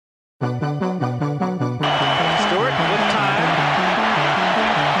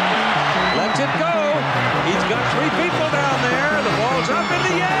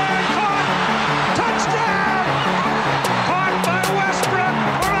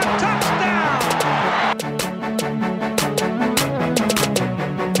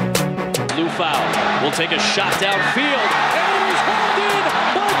take a shot downfield. And it is hauled in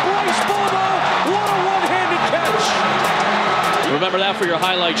by Bryce Bobo. What a one-handed catch. Remember that for your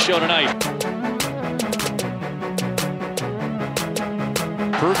highlight show tonight.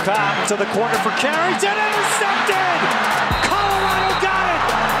 Prukop to the corner for Carrington. Intercepted! Colorado got it!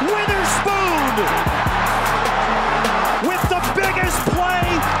 Witherspoon! With the biggest play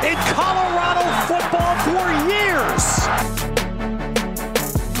in Colorado football for years!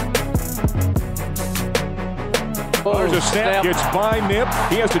 There's a snap, gets by Nip.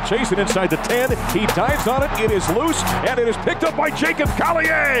 He has to chase it inside the 10. He dives on it. It is loose, and it is picked up by Jacob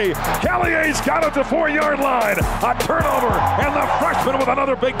Collier. Collier's got it to 4-yard line. A turnover, and the freshman with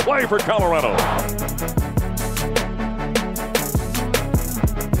another big play for Colorado.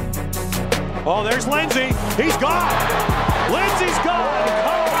 Oh, there's Lindsey. He's gone. Lindsey's gone.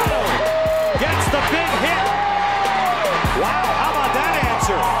 Colorado gets the big hit. Wow, how about that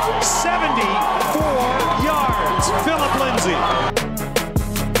answer? 74 yards. Philip Lindsey.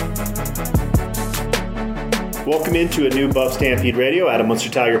 Welcome into a new Buff Stampede Radio. Adam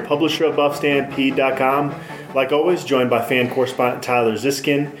Munster-Tiger, publisher of BuffStampede.com. Like always, joined by fan correspondent Tyler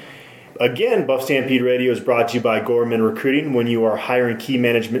Ziskin. Again, Buff Stampede Radio is brought to you by Gorman Recruiting. When you are hiring key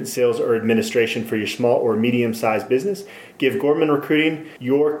management, sales, or administration for your small or medium-sized business, give Gorman Recruiting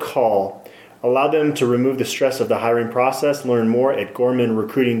your call. Allow them to remove the stress of the hiring process. Learn more at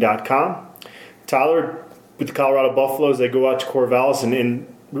GormanRecruiting.com. Tyler, with the Colorado Buffaloes, they go out to Corvallis and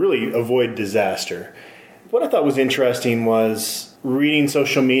really avoid disaster. What I thought was interesting was reading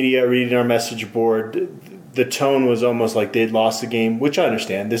social media, reading our message board. The tone was almost like they'd lost the game, which I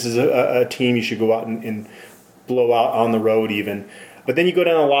understand. This is a team you should go out and blow out on the road even. But then you go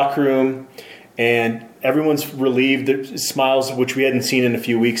down to the locker room, and everyone's relieved. There's smiles, which we hadn't seen in a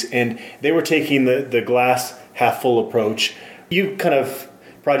few weeks, and they were taking the glass half full approach. You kind of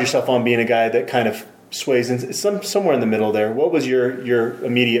pride yourself on being a guy that kind of sways in somewhere in the middle there. What was your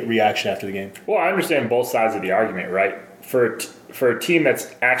immediate reaction after the game? Well, I understand both sides of the argument, right? For a team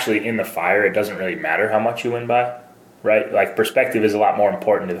that's actually in the fire, it doesn't really matter how much you win by, right? Like, perspective is a lot more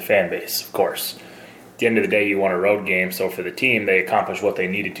important to the fan base, of course. At the end of the day, you won a road game, so for the team, they accomplished what they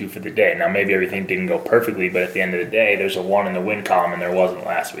needed to for the day. Now, maybe everything didn't go perfectly, but at the end of the day, there's a 1 in the win column, and there wasn't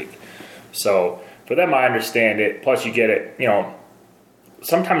last week. So for them, I understand it. Plus, you get it,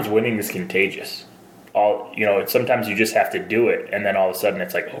 sometimes winning is contagious. Sometimes you just have to do it, and then all of a sudden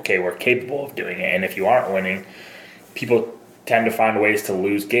it's like, okay, we're capable of doing it. And if you aren't winning, people tend to find ways to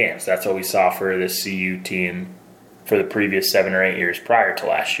lose games. That's what we saw for this CU team for the previous 7 or 8 years prior to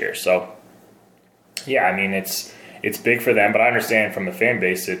last year. So, yeah, I mean, it's big for them, but I understand from the fan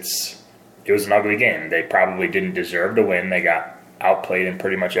base it was an ugly game. They probably didn't deserve to win. They got outplayed in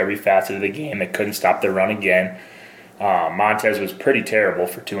pretty much every facet of the game. They couldn't stop the run again. Montez was pretty terrible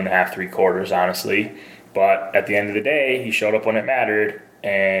for 2.5, 3 quarters, honestly. But at the end of the day, he showed up when it mattered.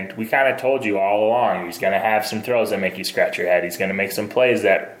 And we kind of told you all along, he's going to have some throws that make you scratch your head. He's going to make some plays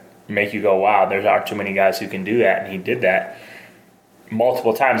that make you go, wow, there aren't too many guys who can do that. And he did that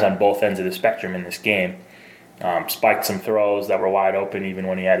multiple times on both ends of the spectrum in this game. Spiked some throws that were wide open even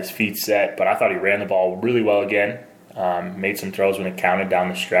when he had his feet set. But I thought he ran the ball really well again. Made some throws when it counted down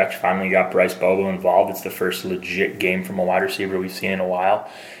the stretch. Finally got Bryce Bobo involved. It's the first legit game from a wide receiver we've seen in a while.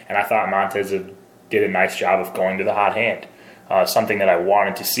 And I thought Montez did a nice job of going to the hot hand. Something that I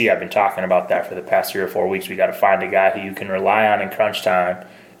wanted to see. I've been talking about that for the past 3 or 4 weeks. We got to find a guy who you can rely on in crunch time.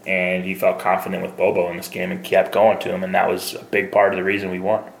 And he felt confident with Bobo in this game and kept going to him. And that was a big part of the reason we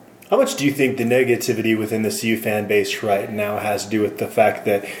won. How much do you think the negativity within the CU fan base right now has to do with the fact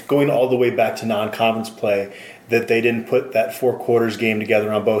that going all the way back to non-conference play, that they didn't put that 4 quarters game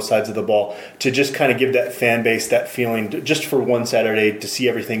together on both sides of the ball to just kind of give that fan base that feeling just for one Saturday to see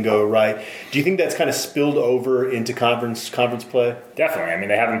everything go right? Do you think that's kind of spilled over into conference play? Definitely. I mean,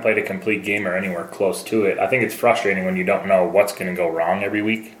 they haven't played a complete game or anywhere close to it. I think it's frustrating when you don't know what's going to go wrong every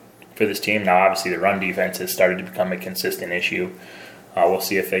week for this team. Now, obviously, the run defense has started to become a consistent issue. We'll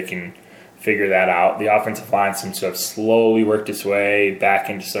see if they can figure that out. The offensive line seems to have slowly worked its way back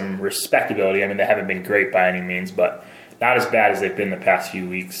into some respectability. I mean, they haven't been great by any means, but not as bad as they've been the past few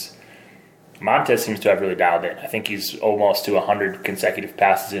weeks. Montez seems to have really dialed in. I think he's almost to 100 consecutive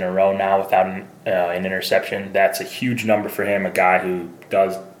passes in a row now without an interception. That's a huge number for him, a guy who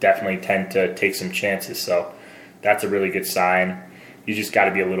does definitely tend to take some chances. So that's a really good sign. You just got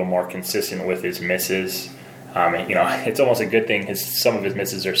to be a little more consistent with his misses. It's almost a good thing. Some of his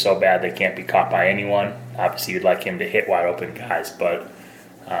misses are so bad they can't be caught by anyone. Obviously, you'd like him to hit wide open guys, but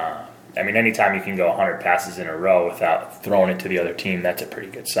anytime you can go 100 passes in a row without throwing it to the other team, that's a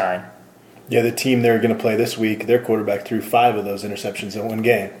pretty good sign. Yeah, the team they're going to play this week, their quarterback threw 5 of those interceptions in one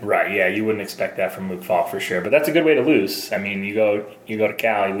game. Right, yeah, you wouldn't expect that from Luke Falk for sure. But that's a good way to lose. I mean, you go to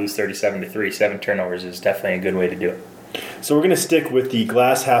Cal, you lose 37-3, 7 turnovers is definitely a good way to do it. So we're going to stick with the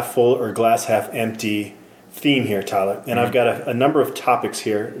glass half full or glass half empty theme here, Tyler. And I've got a number of topics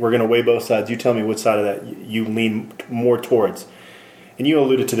here. We're going to weigh both sides. You tell me which side of that you lean more towards. And you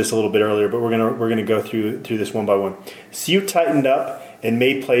alluded to this a little bit earlier, but we're gonna go through this one by one. CU tightened up and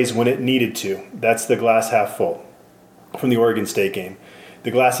made plays when it needed to. That's the glass half full from the Oregon State game.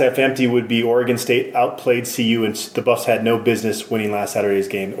 The glass half empty would be Oregon State outplayed CU and the Buffs had no business winning last Saturday's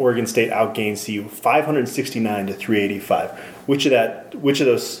game. Oregon State outgained CU 569-385. Which of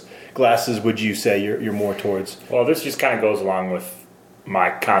those glasses would you say you're more towards? Well, this just kind of goes along with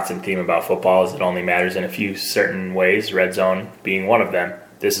my constant theme about football is it only matters in a few certain ways, red zone being one of them.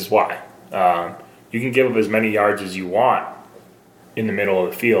 This is why. You can give up as many yards as you want in the middle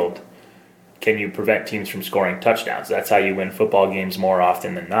of the field. Can you prevent teams from scoring touchdowns? That's how you win football games more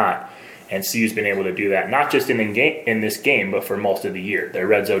often than not. And CU's been able to do that, not just in this game, but for most of the year. Their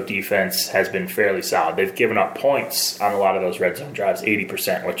red zone defense has been fairly solid. They've given up points on a lot of those red zone drives,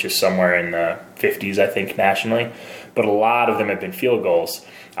 80%, which is somewhere in the 50s, I think, nationally. But a lot of them have been field goals.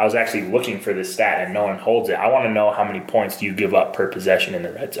 I was actually looking for this stat, and no one holds it. I want to know how many points do you give up per possession in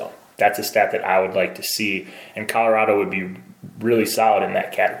the red zone. That's a stat that I would like to see. And Colorado would be really solid in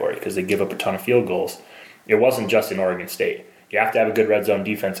that category because they give up a ton of field goals. It wasn't just in Oregon State. You have to have a good red zone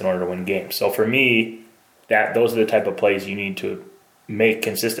defense in order to win games. So for me, those are the type of plays you need to make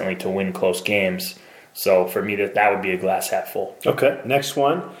consistently to win close games. So for me, that would be a glass half full. Okay, next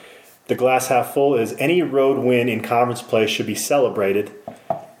one. The glass half full is any road win in conference play should be celebrated.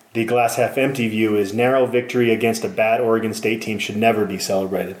 The glass half empty view is narrow victory against a bad Oregon State team should never be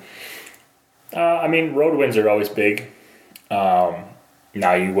celebrated. I mean, road wins are always big. Now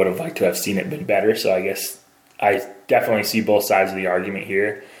you would have liked to have seen it been better, so I guess I definitely see both sides of the argument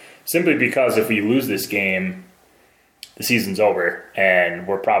here. Simply because if we lose this game, the season's over, and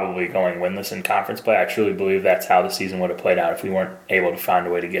we're probably going winless in conference play. I truly believe that's how the season would have played out if we weren't able to find a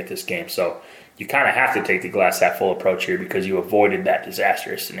way to get this game. So you kind of have to take the glass half full approach here because you avoided that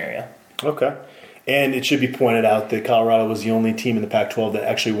disastrous scenario. Okay. And it should be pointed out that Colorado was the only team in the Pac-12 that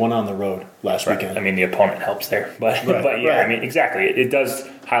actually won on the road last weekend. I mean, the opponent helps there. But yeah, right. I mean, exactly. It does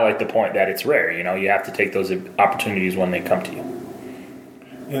highlight the point that it's rare. You know, you have to take those opportunities when they come to you.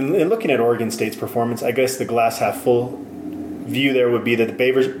 And looking at Oregon State's performance, I guess the glass half full view there would be that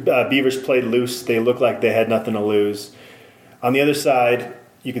the Beavers played loose. They looked like they had nothing to lose. On the other side,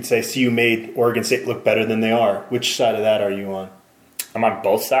 you could say CU made Oregon State look better than they are. Which side of that are you on? I'm on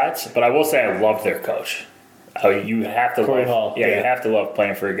both sides, but I will say I love their coach. You have to Corey love, Hall. You have to love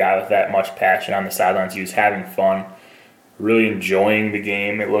playing for a guy with that much passion on the sidelines. He was having fun, really enjoying the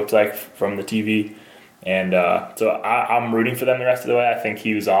game. It looked like from the TV, and so I'm rooting for them the rest of the way. I think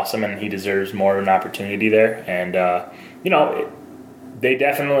he was awesome, and he deserves more of an opportunity there. And they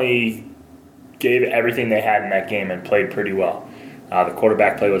definitely gave everything they had in that game and played pretty well. The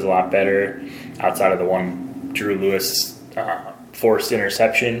quarterback play was a lot better, outside of the one Drew Lewis forced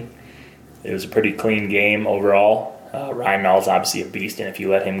interception. It was a pretty clean game overall. Ryan Nall's obviously a beast, and if you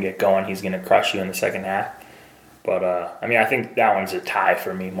let him get going, he's going to crush you in the second half. But, I think that one's a tie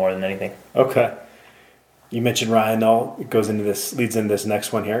for me more than anything. Okay. You mentioned Ryan Nall. It leads into this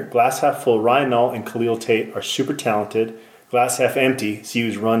next one here. Glass half full, Ryan Nall and Khalil Tate are super talented. Glass half empty,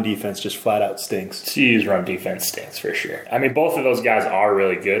 CU's run defense just flat out stinks. CU's run defense stinks for sure. I mean, both of those guys are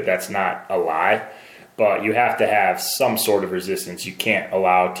really good. That's not a lie. But you have to have some sort of resistance. You can't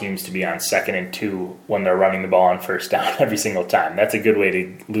allow teams to be on 2nd and 2 when they're running the ball on first down every single time. That's a good way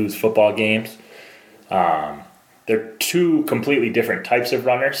to lose football games. They're two completely different types of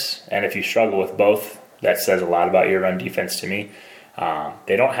runners, and if you struggle with both, that says a lot about your run defense to me.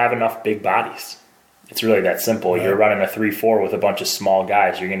 They don't have enough big bodies. It's really that simple. Right. You're running a 3-4 with a bunch of small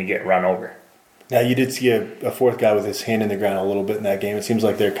guys. You're going to get run over. Now, you did see a fourth guy with his hand in the ground a little bit in that game. It seems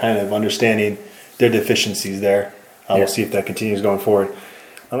like they're kind of understanding their deficiencies there. We'll see if that continues going forward.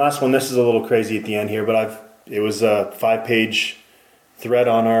 And last one, this is a little crazy at the end here, but it was a 5-page thread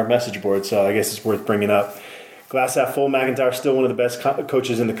on our message board, so I guess it's worth bringing up. Glass half full, McIntyre still one of the best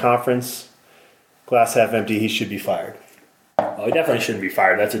coaches in the conference. Glass half empty, he should be fired. Well, he definitely shouldn't be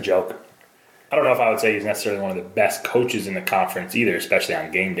fired. That's a joke. I don't know if I would say he's necessarily one of the best coaches in the conference either, especially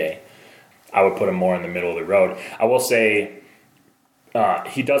on game day. I would put him more in the middle of the road. I will say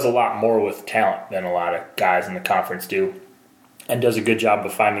he does a lot more with talent than a lot of guys in the conference do, and does a good job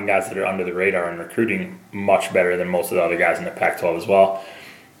of finding guys that are under the radar and recruiting much better than most of the other guys in the Pac-12 as well.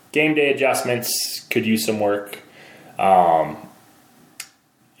 Game day adjustments could use some work.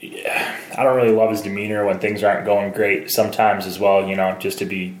 I don't really love his demeanor when things aren't going great sometimes as well, just to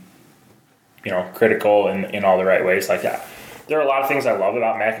be, critical in all the right ways like that. There are a lot of things I love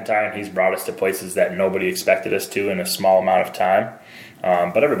about McIntyre, and he's brought us to places that nobody expected us to in a small amount of time.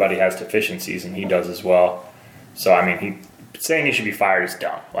 But everybody has deficiencies, and he does as well. So, saying he should be fired is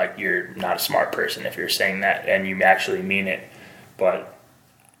dumb. Like, you're not a smart person if you're saying that and you actually mean it. But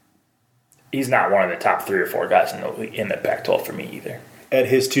he's not one of the top 3 or 4 guys in the Pac-12 for me either. At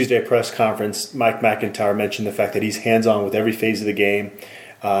his Tuesday press conference, Mike McIntyre mentioned the fact that he's hands-on with every phase of the game.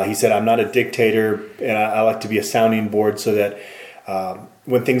 He said, I'm not a dictator, and I like to be a sounding board so that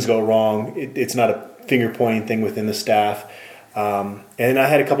when things go wrong, it's not a finger-pointing thing within the staff. And I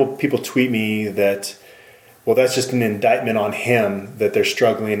had a couple people tweet me that, well, that's just an indictment on him that they're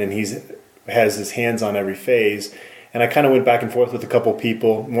struggling and has his hands on every phase. And I kind of went back and forth with a couple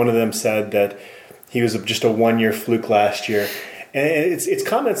people. One of them said that he was just a 1-year fluke last year. And it's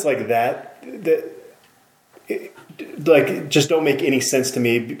comments like that just don't make any sense to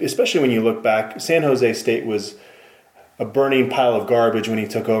me, especially when you look back. San Jose State was a burning pile of garbage when he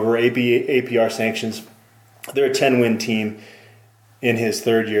took over. APR sanctions. They're a 10-win team in his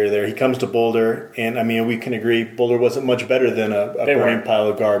 3rd year there. He comes to Boulder, and we can agree Boulder wasn't much better than a burning pile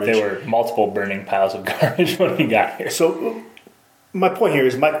of garbage. They were multiple burning piles of garbage when he got here. So my point here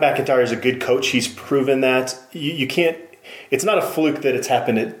is Mike McIntyre is a good coach. He's proven that. You can't – it's not a fluke that it's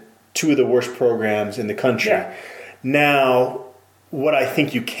happened at 2 of the worst programs in the country. Yeah. Now, what I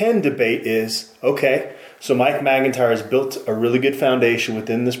think you can debate is, okay, so Mike McIntyre has built a really good foundation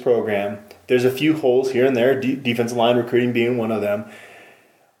within this program. There's a few holes here and there, defensive line recruiting being one of them.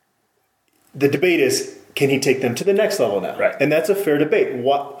 The debate is, can he take them to the next level now? Right. And that's a fair debate.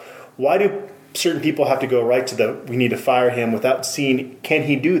 Why do certain people have to go right to we need to fire him without seeing, can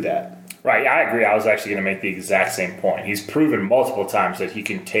he do that? Right, I agree. I was actually going to make the exact same point. He's proven multiple times that he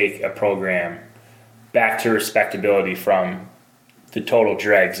can take a program back to respectability from the total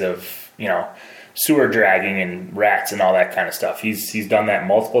dregs of, sewer dragging and rats and all that kind of stuff. He's done that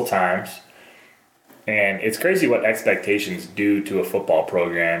multiple times. And it's crazy what expectations do to a football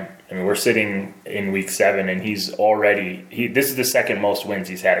program. We're sitting in week 7, and this is the second most wins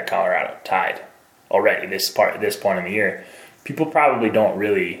he's had at Colorado, tied already this point in the year. People probably don't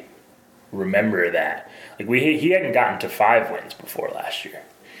really remember that. He hadn't gotten to 5 wins before last year.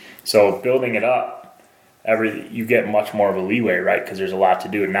 So building it up, you get much more of a leeway, right? Because there's a lot to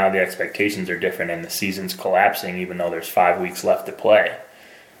do, and now the expectations are different, and the season's collapsing, even though there's 5 weeks left to play.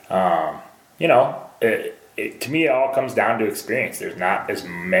 To me, it all comes down to experience. There's not as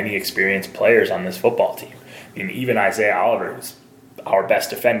many experienced players on this football team. Even Isaiah Oliver, who's our best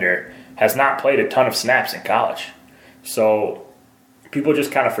defender, has not played a ton of snaps in college. So people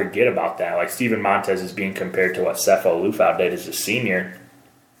just kind of forget about that. Like Steven Montez is being compared to what Sefo Lufau did as a senior.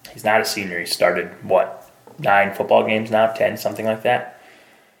 He's not a senior. He started, 9 football games now, 10, something like that.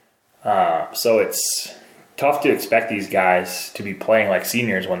 So it's tough to expect these guys to be playing like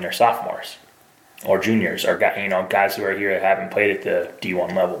seniors when they're sophomores or juniors or guys who are here that haven't played at the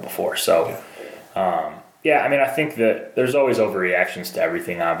D1 level before. So, I think that there's always overreactions to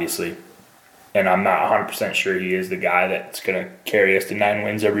everything, obviously. And I'm not 100% sure he is the guy that's going to carry us to 9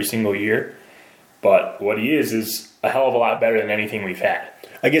 wins every single year. But what he is a hell of a lot better than anything we've had.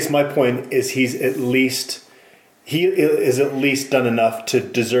 I guess my point is he is at least done enough to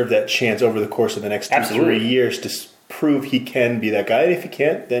deserve that chance over the course of the next 2-3 years to prove he can be that guy. And if he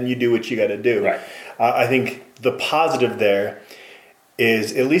can't, then you do what you got to do. Right. I think the positive there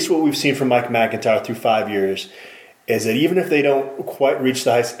is, at least what we've seen from Mike McIntyre through 5 years, is that even if they don't quite reach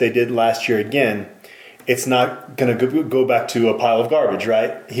the heights that they did last year again, it's not going to go back to a pile of garbage,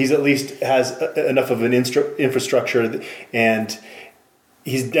 right? He's at least has enough of an infrastructure, and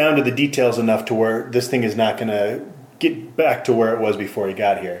he's down to the details enough to where this thing is not going to get back to where it was before he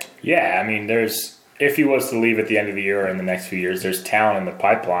got here. Yeah, if he was to leave at the end of the year or in the next few years, there's talent in the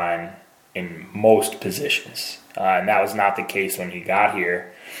pipeline in most positions. And that was not the case when he got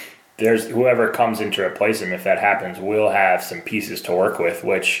here. There's whoever comes in to replace him, if that happens, will have some pieces to work with,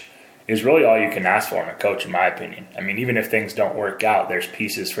 which is really all you can ask for in a coach, in my opinion. Even if things don't work out, there's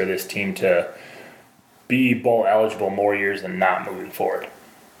pieces for this team to be bowl eligible more years than not moving forward.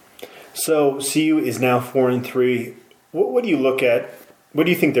 So CU is now 4-3. What do you look at? What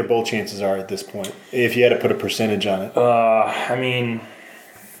do you think their bowl chances are at this point, if you had to put a percentage on it?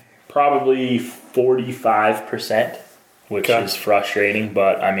 Probably 45%, which is frustrating.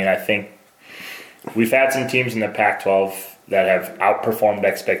 But, I think we've had some teams in the Pac-12 that have outperformed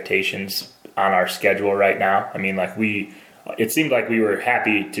expectations on our schedule right now. it seemed like we were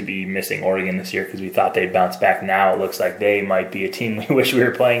happy to be missing Oregon this year because we thought they'd bounce back. Now it looks like they might be a team we wish we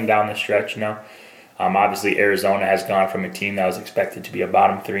were playing down the stretch now. Obviously, Arizona has gone from a team that was expected to be a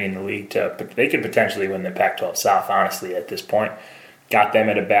bottom 3 in the league to they could potentially win the Pac-12 South, honestly, at this point. Got them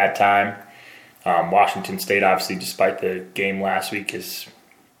at a bad time. Washington State, obviously, despite the game last week,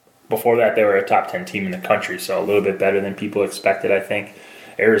 before that they were a top 10 team in the country, so a little bit better than people expected, I think.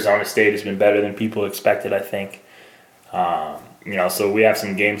 Arizona State has been better than people expected, I think. So we have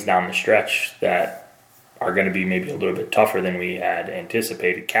some games down the stretch that are going to be maybe a little bit tougher than we had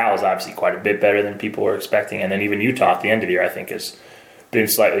anticipated. Cal is obviously quite a bit better than people were expecting, and then even Utah at the end of the year, I think, has been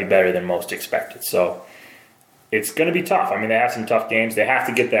slightly better than most expected. So it's going to be tough. I mean, they have some tough games. They have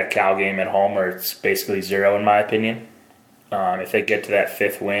to get that Cal game at home, or it's basically zero, in my opinion. If they get to that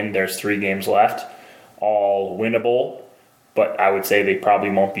 5th win, there's 3 games left, all winnable, but I would say they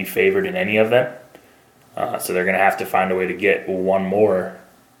probably won't be favored in any of them. So they're going to have to find a way to get one more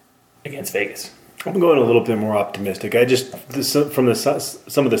against Vegas. I'm going a little bit more optimistic. From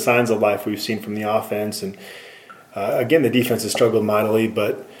some of the signs of life we've seen from the offense, and again, the defense has struggled mightily,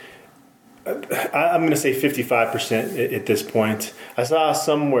 but I'm going to say 55% at this point. I saw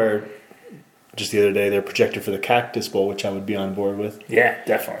somewhere just the other day they're projected for the Cactus Bowl, which I would be on board with. Yeah,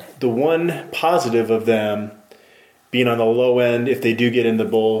 definitely. The one positive of them being on the low end, if they do get in the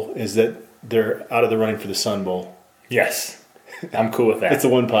bowl, is that they're out of the running for the Sun Bowl. Yes. I'm cool with that. That's the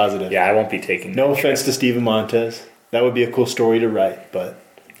one positive. Yeah, I won't be taking. No offense to Steven Montez. That would be a cool story to write, but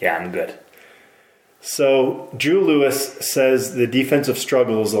yeah, I'm good. So Drew Lewis says the defensive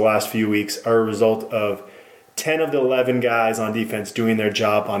struggles the last few weeks are a result of 10 of the 11 guys on defense doing their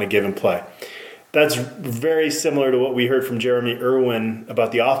job on a given play. That's very similar to what we heard from Jeremy Irwin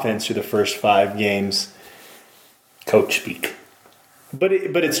about the offense through the first 5 games. Coach speak. But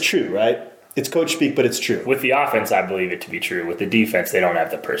it's true, right? It's coach speak, but it's true. With the offense, I believe it to be true. With the defense, they don't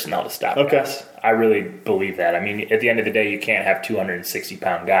have the personnel to stop Okay. us. I really believe that. I mean, at the end of the day, you can't have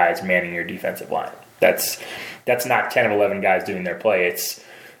 260-pound guys manning your defensive line. That's not 10 of 11 guys doing their play. It's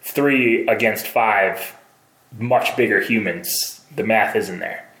 3 against 5 much bigger humans. The math isn't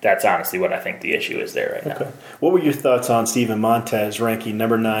there. That's honestly what I think the issue is there right now. What were your thoughts on Steven Montez ranking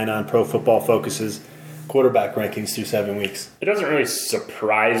number 9 on Pro Football Focus's quarterback rankings through 7 weeks? It doesn't really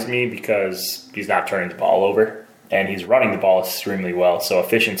surprise me because he's not turning the ball over and he's running the ball extremely well. So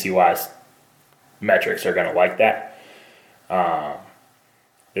efficiency-wise, metrics are going to like that.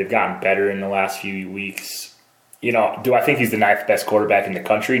 They've gotten better in the last few weeks. Do I think he's the 9th best quarterback in the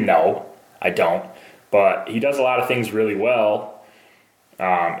country? No, I don't. But he does a lot of things really well.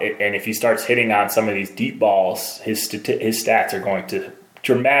 And if he starts hitting on some of these deep balls, his stats are going to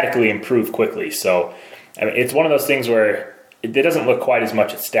dramatically improve quickly. So, I mean, it's one of those things where it doesn't look quite as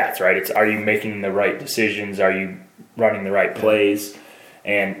much at stats, right? It's, are you making the right decisions? Are you running the right plays?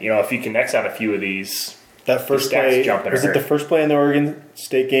 And, if he connects on a few of these, that first play, was it the first play in the Oregon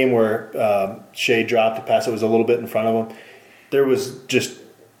State game where Shea dropped the pass? It was a little bit in front of him. There was just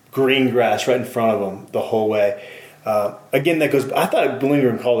green grass right in front of him the whole way. Again, that goes. I thought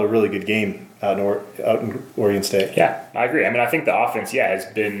Lindgren called a really good game out in Oregon State. Yeah, I agree. I mean, I think the offense, has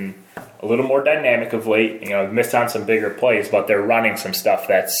been a little more dynamic of late. Missed on some bigger plays, but they're running some stuff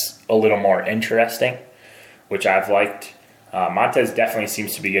that's a little more interesting, which I've liked. Montez definitely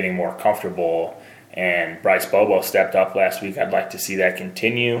seems to be getting more comfortable, and Bryce Bobo stepped up last week. I'd like to see that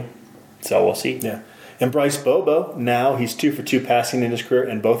continue, so we'll see. Yeah, and Bryce Bobo, now he's 2 for 2 passing in his career,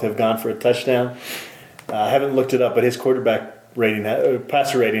 and both have gone for a touchdown. I haven't looked it up, but his quarterback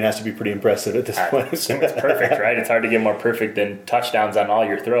passer rating has to be pretty impressive at this point. I assume it's perfect, right? It's hard to get more perfect than touchdowns on all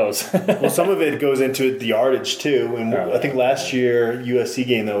your throws. Well, some of it goes into the yardage too, and I think last year USC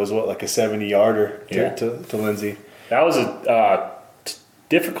game that was like a 70-yarder to Lindsey. That was a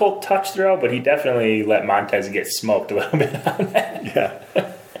difficult touch throw, but he definitely let Montez get smoked a little bit on that.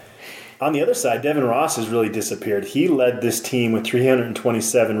 Yeah. On the other side, Devin Ross has really disappeared. He led this team with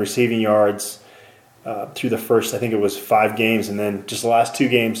 327 receiving yards through the first, I think it was 5 games, and then just the last 2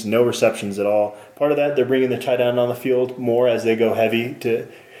 games, no receptions at all. Part of that, they're bringing the tight end on the field more as they go heavy to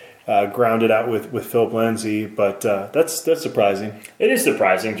ground it out with Philip Lindsay, but that's surprising. It is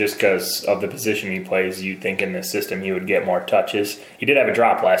surprising just because of the position he plays. You'd think in this system he would get more touches. He did have a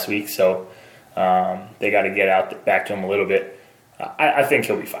drop last week, so they got to get back to him a little bit. I think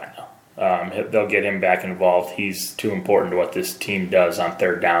he'll be fine now. They'll get him back involved. He's too important to what this team does on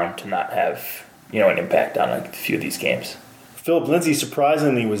third down to not have an impact on a few of these games. Philip Lindsay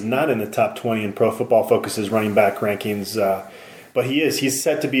surprisingly was not in the top 20 in Pro Football Focus's running back rankings, but he is. He's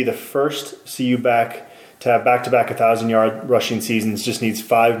set to be the first CU back to have back-to-back 1,000-yard rushing seasons. Just needs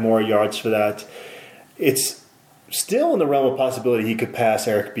 5 more yards for that. It's still in the realm of possibility he could pass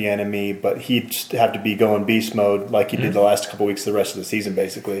Eric Bieniemy, but he'd just have to be going beast mode like he did the last couple weeks of the rest of the season,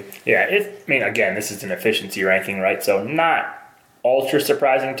 basically. Yeah, again, this is an efficiency ranking, right? So not ultra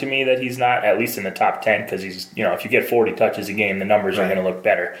surprising to me that he's not at least in the top 10 because he's, if you get 40 touches a game, the numbers are going to look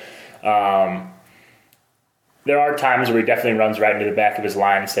better. There are times where he definitely runs right into the back of his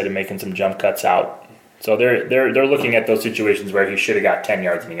line instead of making some jump cuts out. So they're looking at those situations where he should have got 10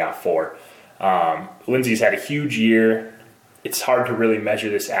 yards and he got 4. Lindsey's had a huge year. It's hard to really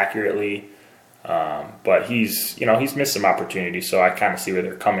measure this accurately. But he's missed some opportunities, so I kind of see where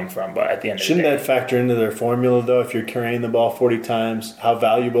they're coming from. But at the end of the day, shouldn't that factor into their formula, though, if you're carrying the ball 40 times, how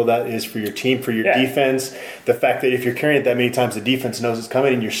valuable that is for your team, for your defense? The fact that if you're carrying it that many times, the defense knows it's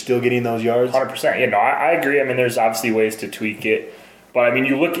coming and you're still getting those yards? 100%. Yeah, no, I agree. I mean, there's obviously ways to tweak it. But, I mean,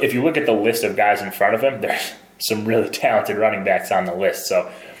 if you look at the list of guys in front of him, there's some really talented running backs on the list.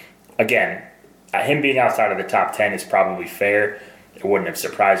 So, again, him being outside of the top 10 is probably fair. It wouldn't have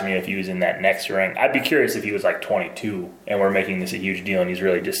surprised me if he was in that next rank. I'd be curious if he was like 22 and we're making this a huge deal and he's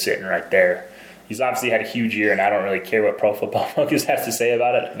really just sitting right there. He's obviously had a huge year, and I don't really care what Pro Football Focus has to say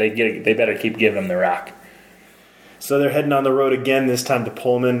about it. They better keep giving him the rock. So they're heading on the road again, this time to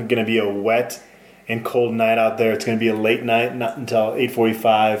Pullman. Going to be a wet and cold night out there. It's going to be a late night, not until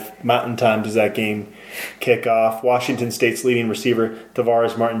 8:45 Mountain Time does that game kick off. Washington State's leading receiver,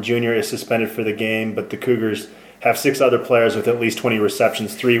 Tavares Martin Jr., is suspended for the game, but the Cougars have 6 other players with at least 20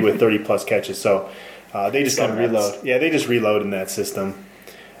 receptions, 3 with 30-plus catches. So they just kind of reload. Yeah, they just reload in that system.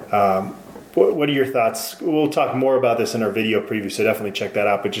 What are your thoughts? We'll talk more about this in our video preview, so definitely check that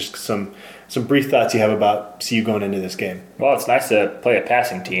out. But just some brief thoughts you have about CU going into this game. Well, it's nice to play a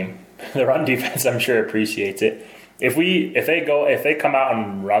passing team. The run defense, I'm sure, appreciates it. If they come out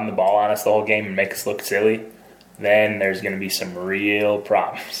and run the ball on us the whole game and make us look silly, then there's going to be some real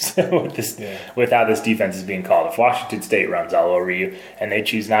problems with how this defense is being called. If Washington State runs all over you and they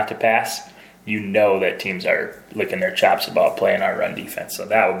choose not to pass, you know that teams are licking their chops about playing our run defense. So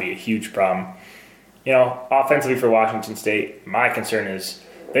that would be a huge problem. Offensively for Washington State, my concern is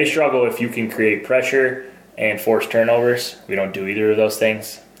they struggle if you can create pressure and force turnovers. We don't do either of those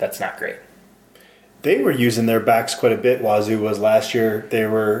things. That's not great. They were using their backs quite a bit, Wazoo was last year. They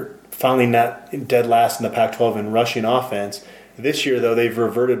were finally not dead last in the Pac-12 in rushing offense. This year, though, they've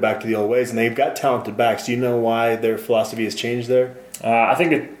reverted back to the old ways, and they've got talented backs. Do you know why their philosophy has changed there? I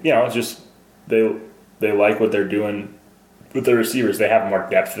think it's just they like what they're doing with their receivers. They have more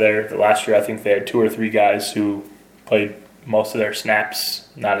depth there. Last year, I think they had 2 or 3 guys who played most of their snaps,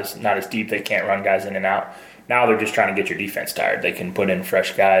 not as deep. They can't run guys in and out. Now they're just trying to get your defense tired. They can put in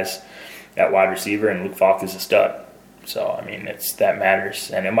fresh guys at wide receiver, and Luke Falk is a stud. So, I mean, that matters.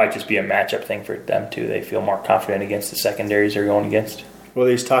 And it might just be a matchup thing for them, too. They feel more confident against the secondaries they're going against. Well,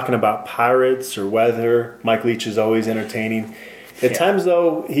 he's talking about Pirates or weather. Mike Leach is always entertaining. At times,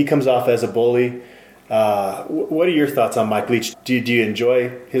 though, he comes off as a bully. What are your thoughts on Mike Leach? Do you enjoy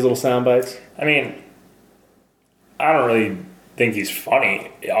his little sound bites? I mean, I don't really think he's funny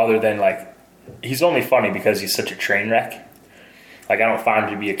other than, he's only funny because he's such a train wreck. I don't find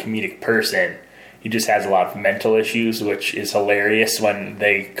him to be a comedic person. He just has a lot of mental issues, which is hilarious when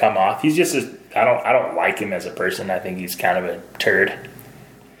they come off. He's just I don't like him as a person. I think he's kind of a turd.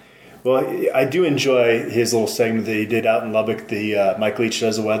 Well, I do enjoy his little segment that he did out in Lubbock, the Mike Leach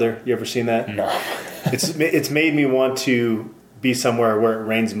Does the Weather. You ever seen that? No. It's made me want to be somewhere where it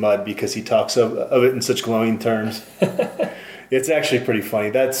rains mud because he talks of it in such glowing terms. It's actually pretty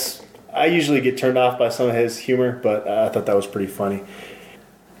funny. I usually get turned off by some of his humor, but I thought that was pretty funny.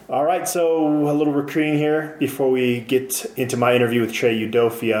 All right, so a little recruiting here before we get into my interview with Trey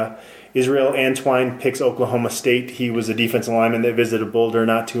Udofia. Israel Antwine picks Oklahoma State. He was a defensive lineman that visited Boulder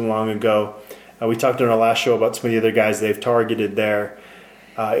not too long ago. We talked in our last show about some of the other guys they've targeted there.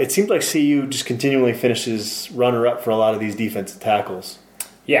 It seems like CU just continually finishes runner-up for a lot of these defensive tackles.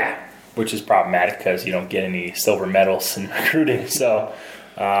 Yeah, which is problematic because you don't get any silver medals in recruiting. So,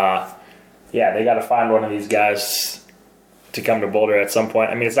 they got to find one of these guys to come to Boulder at some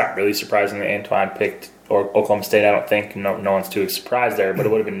point. I mean, it's not really surprising that Antwine picked Oklahoma State. I don't think no one's too surprised there, but it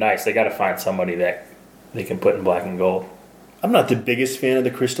would have been nice. They got to find somebody that they can put in black and gold. I'm not the biggest fan of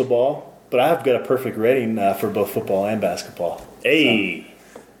the crystal ball, but I have got a perfect rating for both football and basketball. Hey,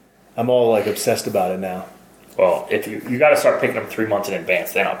 so I'm all obsessed about it now. Well, if you got to start picking them 3 months in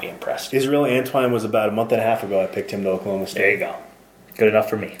advance, then I'll be impressed. Israel Antwine was about a month and a half ago. I picked him to Oklahoma State. There you go. Good enough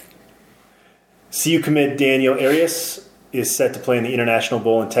for me. CU commit Daniel Arias is set to play in the International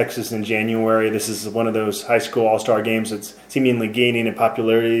Bowl in Texas in January. This is one of those high school all-star games that's seemingly gaining in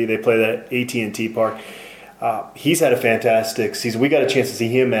popularity. They play that at AT&T Park. He's had a fantastic season. We got a chance to see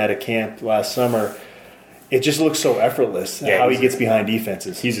him at a camp last summer. it just looks so effortless how he gets behind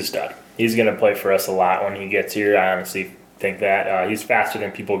defenses. He's a stud. He's going to play for us a lot when he gets here. I honestly think that. He's faster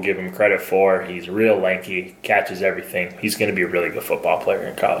than people give him credit for. He's real lanky, catches everything. He's going to be a really good football player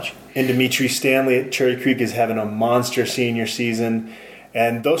in college. And Dimitri Stanley at Cherry Creek is having a monster senior season.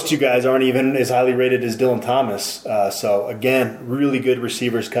 And those two guys aren't even as highly rated as Dylan Thomas. So, again, really good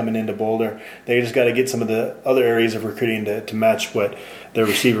receivers coming into Boulder. They just got to get some of the other areas of recruiting to match what their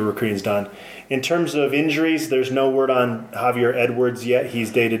receiver recruiting's done. In terms of injuries, there's no word on Javier Edwards yet.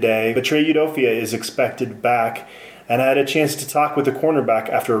 He's day-to-day. But Trey Udofia is expected back. And I had a chance to talk with the cornerback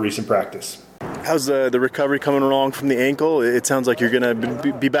after a recent practice. How's the recovery coming along from the ankle? It sounds like you're going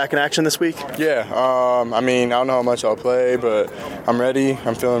to be back in action this week. Yeah, I mean, I don't know how much I'll play, but I'm ready.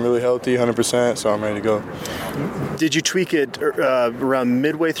 I'm feeling really healthy, 100%, so I'm ready to go. Did you tweak it around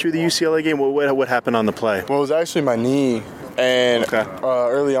midway through the UCLA game? What happened on the play? Well, it was actually my knee, and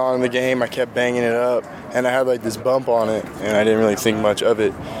early on in the game, I kept banging it up, and I had like this bump on it, and I didn't really think much of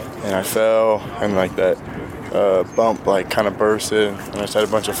it, and I fell, and like that bump like kind of bursted, and I just had a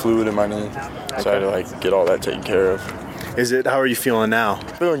bunch of fluid in my knee, so I had to like get all that taken care of. How are you feeling now?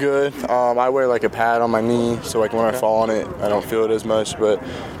 Feeling good. I wear like a pad on my knee, so like when I fall on it, I don't feel it as much, but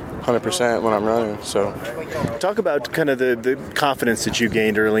 100% when I'm running. So, talk about kind of the confidence that you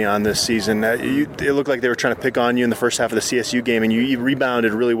gained early on this season. It looked like they were trying to pick on you in the first half of the CSU game, and you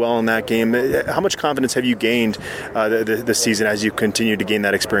rebounded really well in that game. How much confidence have you gained this season as you continue to gain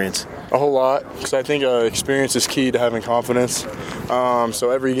that experience? A whole lot, because I think experience is key to having confidence.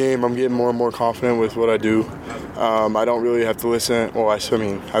 So every game I'm getting more and more confident with what I do. I don't really have to listen. Well,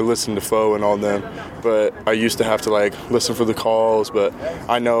 I listen to Flo and all them, but I used to have to like listen for the calls, but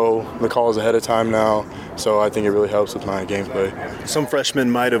I know the calls ahead of time now, so I think it really helps with my gameplay. Some freshmen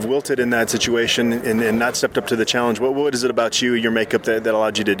might have wilted in that situation and not stepped up to the challenge. What is it about you, your makeup, that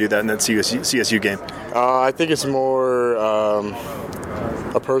allowed you to do that in that CSU game? I think it's more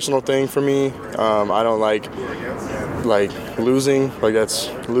a personal thing for me. I don't like losing. Like,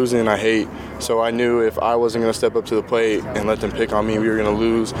 that's losing I hate. So I knew if I wasn't going to step up to the plate and let them pick on me, we were going to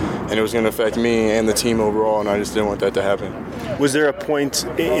lose, and it was going to affect me and the team overall, and I just didn't want that to happen. Was there a point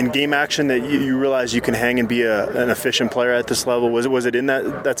in game action that you realized you can hang and be an efficient player at this level? Was it in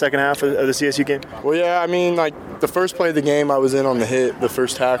that second half of the CSU game? Well, yeah, I mean, like the first play of the game, I was in on the hit, the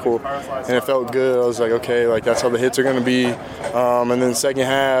first tackle, and it felt good. I was like, okay, like that's how the hits are going to be. And then the second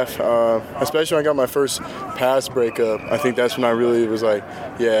half, especially when I got my first pass breakup, I think that's when I really was like,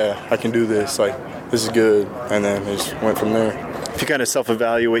 yeah, I can do this. Like, this is good. And then it just went from there. If you kind of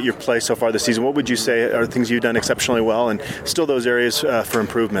self-evaluate your play so far this season, what would you say are things you've done exceptionally well and still those areas for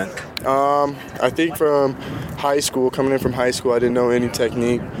improvement? I think from high school, coming in from high school, I didn't know any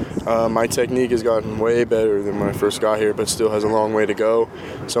technique. My technique has gotten way better than when I first got here, but still has a long way to go.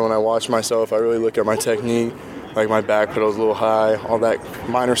 So when I watch myself, I really look at my technique. Like my back pedal's a little high, all that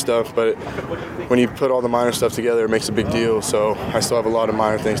minor stuff, but when you put all the minor stuff together, it makes a big deal, so I still have a lot of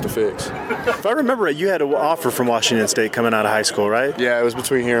minor things to fix. If I remember right, you had an offer from Washington State coming out of high school, right? Yeah, it was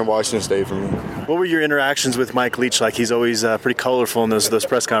between here and Washington State for me. What were your interactions with Mike Leach like? He's always pretty colorful in those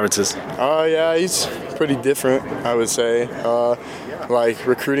press conferences. Yeah, he's pretty different, I would say. Like,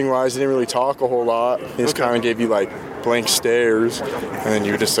 recruiting-wise, he didn't really talk a whole lot. He just kind of gave you, like, blank stares, and then you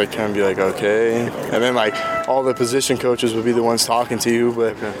would just like kind of be like, okay. And then like all the position coaches would be the ones talking to you,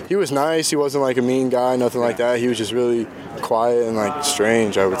 but he was nice. He wasn't like a mean guy, nothing like that. He was just really quiet and like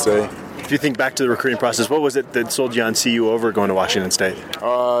strange, I would say. If you think back to the recruiting process, what was it that sold you on CU over going to Washington State?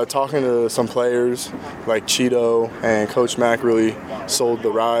 Talking to some players like Cheeto and Coach Mack really sold the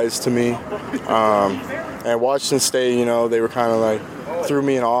Rise to me. And Washington State, you know, they were kind of like, threw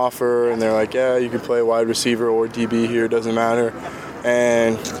me an offer, and they're like, yeah, you can play wide receiver or DB here, doesn't matter.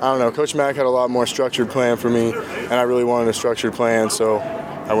 And I don't know, Coach Mack had a lot more structured plan for me, and I really wanted a structured plan, so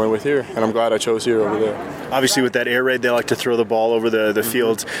I went with here, and I'm glad I chose here over there. Obviously, with that air raid, they like to throw the ball over the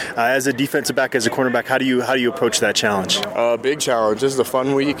field. As a defensive back, as a cornerback, how do you approach that challenge? Big challenge. This is a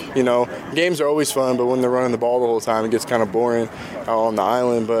fun week. You know, games are always fun, but when they're running the ball the whole time, it gets kind of boring on the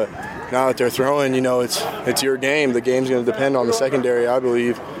island. But now that they're throwing, you know, it's your game. The game's going to depend on the secondary, I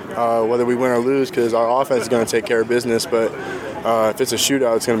believe, whether we win or lose, because our offense is going to take care of business. But if it's a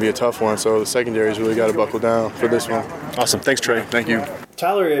shootout, it's going to be a tough one. So the secondary's really got to buckle down for this one. Awesome. Thanks, Trey. Thank you.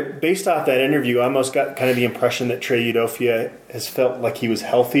 Tyler, based off that interview, I almost got kind of the impression that Trey Udofia has felt like he was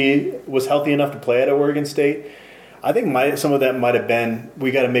healthy enough to play at Oregon State. I think some of that might have been, we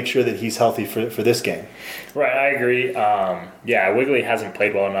got to make sure that he's healthy for this game. Right, I agree. Wigley hasn't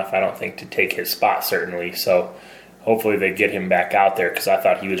played well enough, I don't think, to take his spot, certainly. So hopefully they get him back out there because I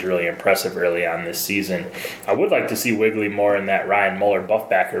thought he was really impressive early on this season. I would like to see Wigley more in that Ryan Muller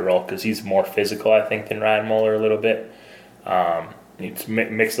buffbacker role because he's more physical, I think, than Ryan Muller a little bit.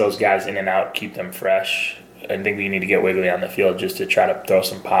 Mix those guys in and out, keep them fresh. I think we need to get Wigley on the field just to try to throw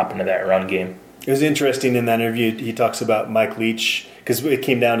some pop into that run game. It was interesting in that interview. He talks about Mike Leach because it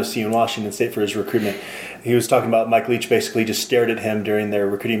came down to seeing Washington State for his recruitment. He was talking about Mike Leach basically just stared at him during their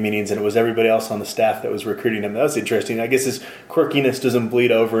recruiting meetings, and it was everybody else on the staff that was recruiting him. That was interesting. I guess his quirkiness doesn't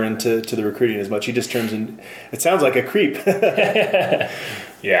bleed over into the recruiting as much. He just turns in. It sounds like a creep.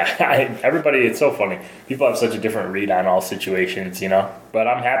 Yeah, everybody. It's so funny. People have such a different read on all situations, But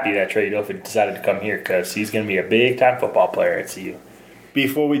I'm happy that Trey Duffy decided to come here because he's going to be a big time football player at CU.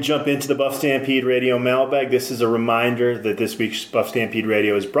 Before we jump into the Buff Stampede Radio mailbag, this is a reminder that this week's Buff Stampede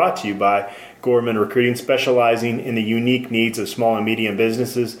Radio is brought to you by Gorman Recruiting, specializing in the unique needs of small and medium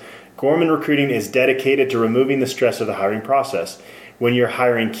businesses. Gorman Recruiting is dedicated to removing the stress of the hiring process. When you're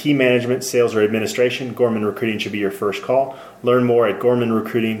hiring key management, sales, or administration, Gorman Recruiting should be your first call. Learn more at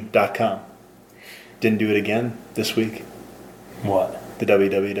gormanrecruiting.com. Didn't do it again this week. What? The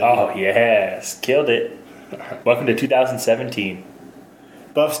WWW. Oh, yes. Killed it. Welcome to 2017.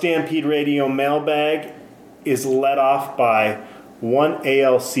 Buff Stampede Radio mailbag is led off by one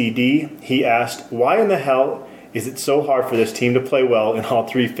ALCD. He asked, why in the hell is it so hard for this team to play well in all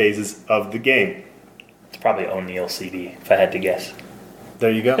three phases of the game? It's probably O'Neal CD, if I had to guess.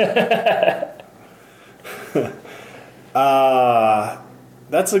 There you go.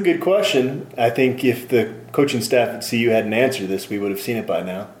 That's a good question. I think if the coaching staff at CU had an answer to this, we would have seen it by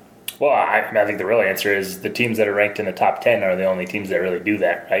now. Well, I think the real answer is the teams that are ranked in the top 10 are the only teams that really do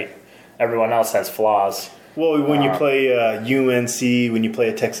that, right? Everyone else has flaws. Well, when you play UNC, when you play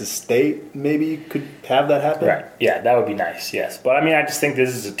at Texas State, maybe you could have that happen. Right. Yeah, that would be nice, yes. But, I just think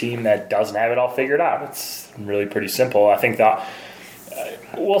this is a team that doesn't have it all figured out. It's really pretty simple. I think that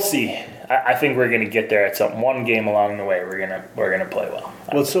we'll see. I think we're going to get there at one game along the way. We're gonna play well.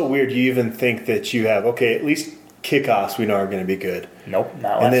 Well, it's so weird. You even think that you have, at least kickoffs we know are going to be good. Nope,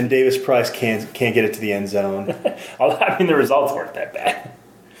 not. And then Davis Price can't get it to the end zone. The results weren't that bad.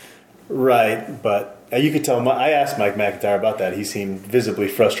 Right, but you could tell. I asked Mike McIntyre about that. He seemed visibly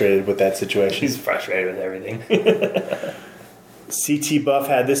frustrated with that situation. He's frustrated with everything. CT Buff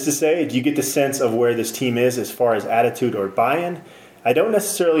had this to say: do you get the sense of where this team is as far as attitude or buy-in? I don't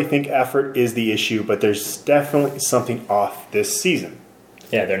necessarily think effort is the issue, but there's definitely something off this season.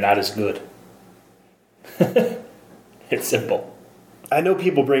 Yeah, they're not as good. It's simple. I know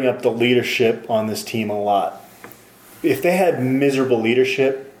people bring up the leadership on this team a lot. If they had miserable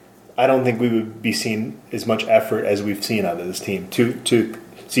leadership, I don't think we would be seeing as much effort as we've seen out of this team. To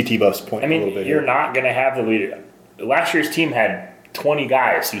CT Buff's point, a little bit. You're not going to have the leader. Last year's team had 20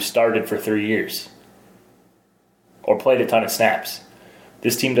 guys who started for 3 years or played a ton of snaps.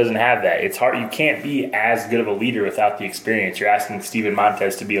 This team doesn't have that. It's hard. You can't be as good of a leader without the experience. You're asking Steven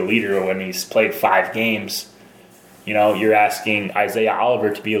Montez to be a leader when he's played 5 games. You're asking Isaiah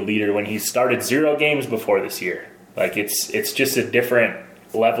Oliver to be a leader when he's started 0 games before this year. It's just a different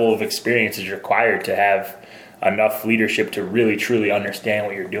level of experience is required to have enough leadership to really, truly understand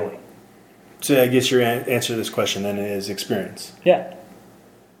what you're doing. So I guess your answer to this question then is experience. Yeah.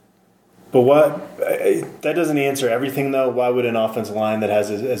 But that doesn't answer everything, though. Why would an offensive line that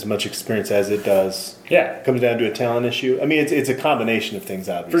has as much experience as it does? Yeah, comes down to a talent issue. It's a combination of things,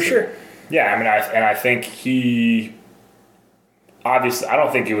 obviously. For sure. Yeah, I think he obviously. I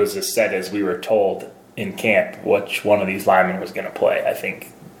don't think it was as set as we were told in camp which one of these linemen was going to play. I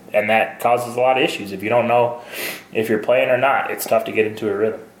think, and that causes a lot of issues. If you don't know if you're playing or not, it's tough to get into a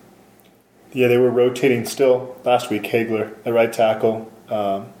rhythm. Yeah, they were rotating still last week. Hagler at right tackle.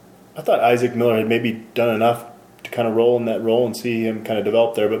 I thought Isaac Miller had maybe done enough to kind of roll in that role and see him kind of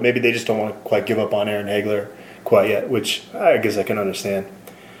develop there, but maybe they just don't want to quite give up on Aaron Hagler quite yet, which I guess I can understand.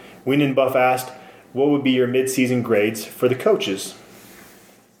 Win and Buff asked, what would be your midseason grades for the coaches?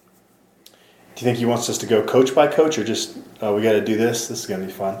 Do you think he wants us to go coach by coach or just, we got to do this? This is going to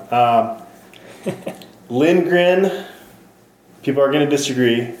be fun. Lindgren, people are going to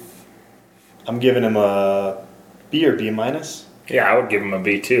disagree. I'm giving him a B or B minus. Yeah, I would give him a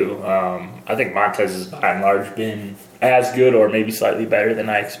B too. I think Montez has by and large been as good or maybe slightly better than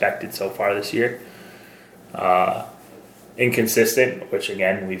I expected so far this year. Inconsistent, which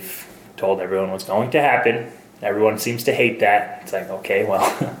again we've told everyone was going to happen. Everyone seems to hate that. It's like, okay,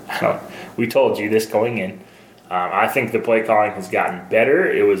 well, we told you this going in. I think the play calling has gotten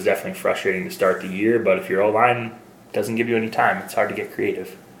better. It was definitely frustrating to start the year, but if your O-line doesn't give you any time, it's hard to get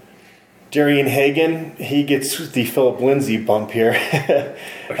creative. Darian Hagan, he gets the Philip Lindsay bump here. I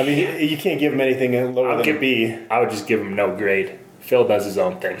mean, you can't give him anything lower than a B. I would just give him no grade. Phil does his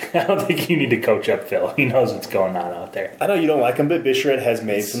own thing. I don't think you need to coach up Phil. He knows what's going on out there. I know you don't like him, but Bicheret has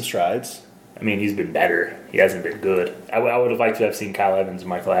made some strides. I mean, he's been better. He hasn't been good. I would have liked to have seen Kyle Evans and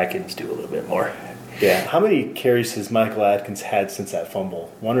Michael Atkins do a little bit more. Yeah. How many carries has Michael Atkins had since that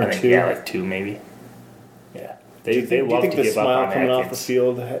fumble? One or two? Yeah, like 2 maybe. Yeah. Do you think the smile coming off the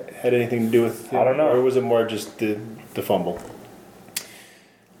field had anything to do with it? I don't know. Or was it more just the fumble?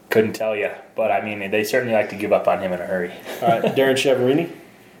 Couldn't tell you. But, I mean, they certainly like to give up on him in a hurry. All right, Darren Chiaverini?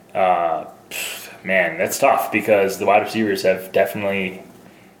 Man, that's tough because the wide receivers have definitely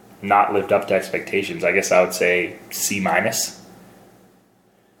not lived up to expectations. I guess I would say C-. Clayton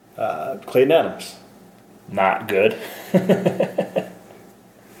Adams? Not good.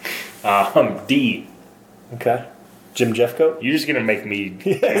 D. Okay. Jim Jeffcoat? You're just going to make me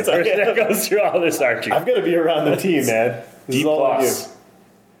the person that goes through all this, aren't you? I've got to be around the team, man. This D+. is all I do.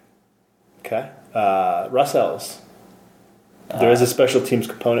 Okay. Russ Ellis. There is a special teams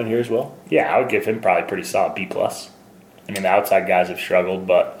component here as well. Yeah, I would give him probably pretty solid B+. I mean, the outside guys have struggled,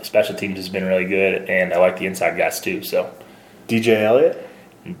 but the special teams has been really good, and I like the inside guys too. So, DJ Elliott?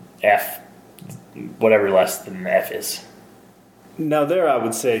 F, whatever less than F is. Now there I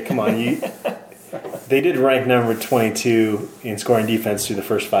would say, come on, they did rank number 22 in scoring defense through the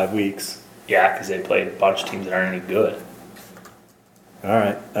first 5 weeks. Yeah, because they played a bunch of teams that aren't any good. All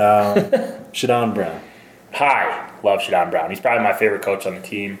right. Shadon Brown. High. Love Shadon Brown. He's probably my favorite coach on the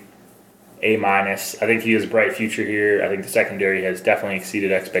team. A-. I think he has a bright future here. I think the secondary has definitely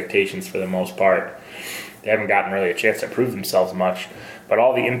exceeded expectations for the most part. They haven't gotten really a chance to prove themselves much. But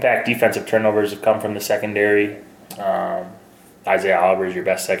all the impact defensive turnovers have come from the secondary. Isaiah Oliver is your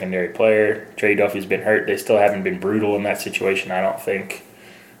best secondary player. Trey Duffy's been hurt. They still haven't been brutal in that situation, I don't think.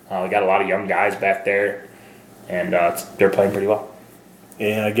 We got a lot of young guys back there, and they're playing pretty well.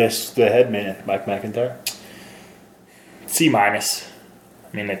 And I guess the head man, Mike McIntyre? C-. I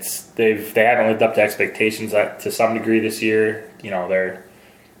mean, they haven't lived up to expectations to some degree this year. You know, they're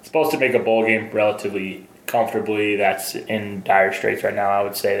supposed to make a bowl game relatively comfortably. That's in dire straits right now. I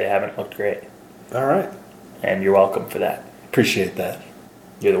would say they haven't looked great. All right. And you're welcome for that. Appreciate that.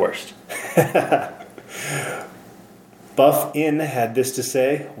 You're the worst. Buff In had this to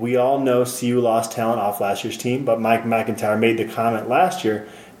say: "We all know CU lost talent off last year's team, but Mike McIntyre made the comment last year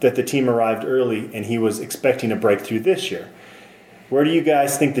that the team arrived early and he was expecting a breakthrough this year. Where do you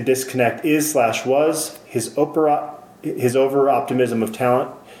guys think the disconnect is/was? His over-optimism of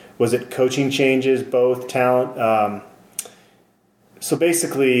talent? Was it coaching changes, both talent? So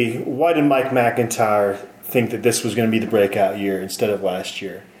basically, why did Mike McIntyre think that this was going to be the breakout year instead of last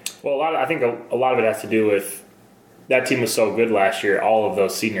year?" Well, I think a lot of it has to do with that team was so good last year, all of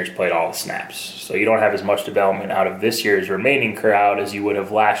those seniors played all the snaps. So you don't have as much development out of this year's remaining crowd as you would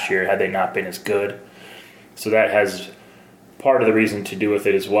have last year had they not been as good. So that has part of the reason to do with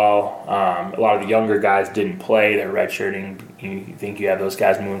it as well. A lot of the younger guys didn't play. They're redshirting. You think you have those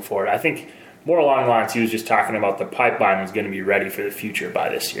guys moving forward. I think more along the lines, he was just talking about the pipeline was going to be ready for the future by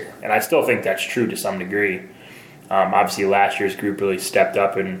this year. And I still think that's true to some degree. Obviously, last year's group really stepped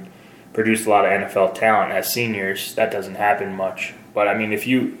up and produced a lot of NFL talent as seniors. That doesn't happen much. But, I mean, if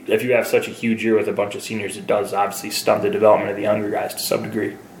you have such a huge year with a bunch of seniors, it does obviously stunt the development of the younger guys to some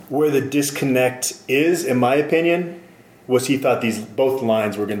degree. Where the disconnect is, in my opinion, was he thought both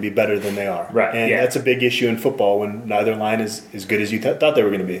lines were going to be better than they are. Right. And that's a big issue in football when neither line is as good as you thought they were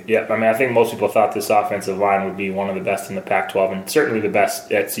going to be. Yeah, I mean, I think most people thought this offensive line would be one of the best in the Pac-12 and certainly the best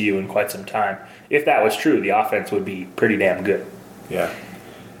at CU in quite some time. If that was true, the offense would be pretty damn good. Yeah.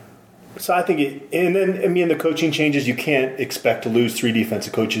 So I think the coaching changes, you can't expect to lose 3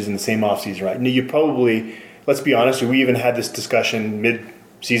 defensive coaches in the same offseason, right? You probably, let's be honest, we even had this discussion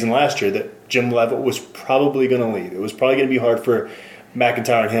mid-season last year that Jim Leavitt was probably going to leave. It was probably going to be hard for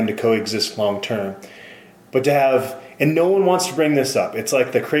McIntyre and him to coexist long term. But to have, and no one wants to bring this up, it's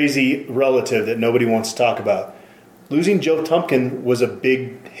like the crazy relative that nobody wants to talk about. Losing Joe Tumpkin was a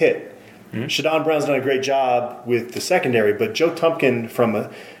big hit. Mm-hmm. Shadon Brown's done a great job with the secondary, but Joe Tumpkin, from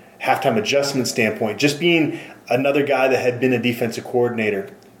a halftime adjustment standpoint, just being another guy that had been a defensive coordinator.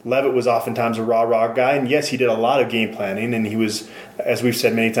 Leavitt was oftentimes a rah-rah guy, and yes, he did a lot of game planning, and he was, as we've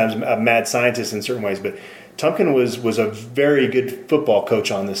said many times, a mad scientist in certain ways, but Tumpkin was a very good football coach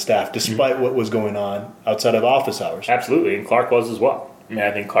on this staff, despite what was going on outside of office hours. Absolutely, and Clark was as well. I mean,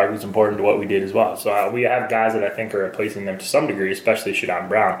 I think Clark was important to what we did as well. So we have guys that I think are replacing them to some degree, especially Shadon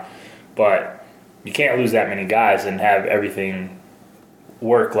Brown, but you can't lose that many guys and have everything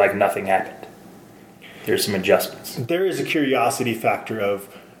work like nothing happened. There's some adjustments. There is a curiosity factor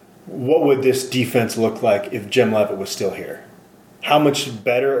of what would this defense look like if Jim Leavitt was still here? How much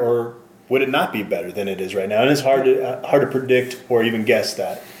better, or would it not be better than it is right now? And it's hard to predict or even guess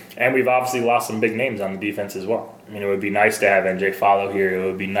that. And we've obviously lost some big names on the defense as well. I mean, it would be nice to have NJ Follow here. It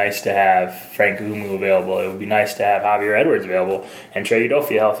would be nice to have Frank Umu available. It would be nice to have Javier Edwards available and Trey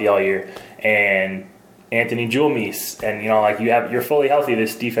Udofia healthy all year and Anthony Julmise. And, you're fully healthy.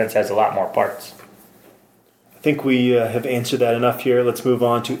 This defense has a lot more parts. I think we have answered that enough here. Let's move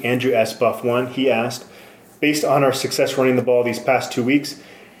on to Andrew S. Buff 1. He asked, based on our success running the ball these past 2 weeks,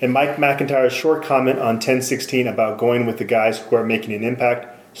 and Mike McIntyre's short comment on 10-16 about going with the guys who are making an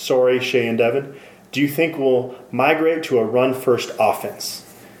impact, Sorey, Shea, and Devin, do you think we'll migrate to a run-first offense?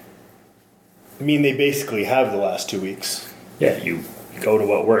 I mean, they basically have the last 2 weeks. Yeah, you go to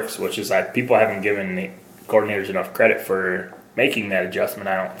what works, which is like people haven't given the coordinators enough credit for making that adjustment,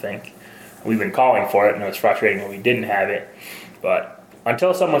 I don't think. We've been calling for it, and it was frustrating when we didn't have it. But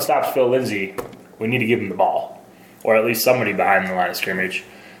until someone stops Phil Lindsay, we need to give him the ball, or at least somebody behind the line of scrimmage.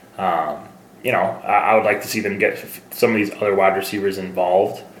 I would like to see them get some of these other wide receivers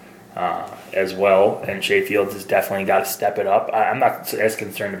involved as well, and Shea Fields has definitely got to step it up. I'm not as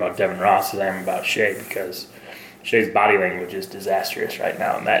concerned about Devin Ross as I am about Shea, because Shea's body language is disastrous right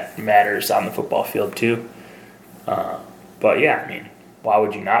now, and that matters on the football field too. But yeah, I mean, why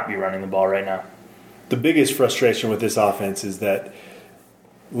would you not be running the ball right now? The biggest frustration with this offense is that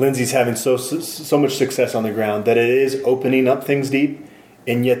Lindsey's having so much success on the ground that it is opening up things deep,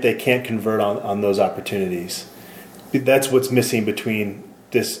 and yet they can't convert on those opportunities. That's what's missing between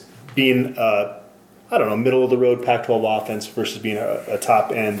this being middle-of-the-road Pac-12 offense versus being a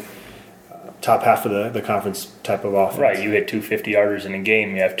top-end, top half of the conference type of offense. Right, you hit 250-yarders in a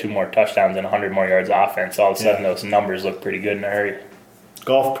game, you have 2 more touchdowns and 100 more yards offense. All of a sudden, those numbers look pretty good in a hurry.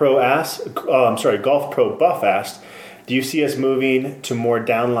 Golf Pro Buff asked, do you see us moving to more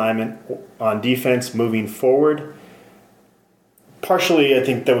down linemen on defense moving forward? Partially, I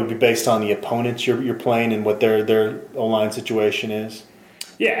think that would be based on the opponents you're playing and what their O-line situation is.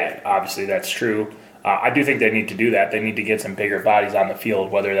 Yeah, obviously that's true. I do think they need to do that. They need to get some bigger bodies on the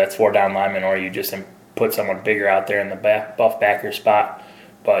field, whether that's 4 down linemen or you just put someone bigger out there in the buff backer spot.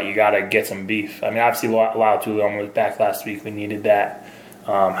 But you got to get some beef. I mean, obviously, Lyle Tulum was back last week. We needed that.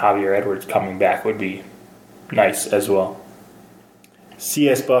 Javier Edwards coming back would be nice as well.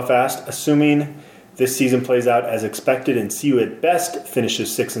 CS Buff asked, assuming this season plays out as expected and CU at best finishes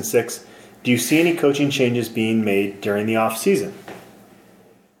 6-6, do you see any coaching changes being made during the offseason?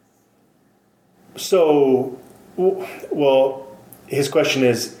 So, well, his question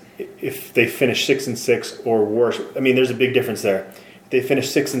is if they finish 6-6 or worse. I mean, there's a big difference there. If they finish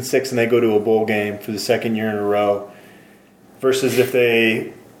 6-6 and they go to a bowl game for the second year in a row, versus if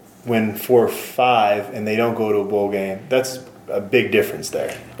they win 4-5 and they don't go to a bowl game. That's a big difference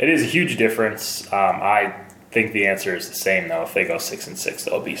there. It is a huge difference. I think the answer is the same, though. If they go 6-6,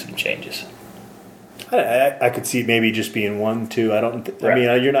 there'll be some changes. I could see maybe just being 1-2. I mean,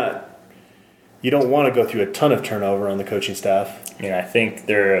 you don't want to go through a ton of turnover on the coaching staff. I mean, I think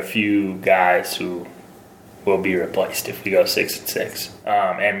there are a few guys who will be replaced if we go 6-6.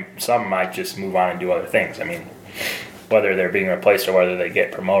 And some might just move on and do other things. I mean, whether they're being replaced or whether they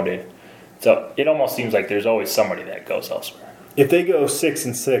get promoted. So it almost seems like there's always somebody that goes elsewhere. If they go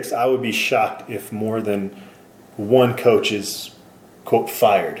 6-6, I would be shocked if more than one coach is, quote,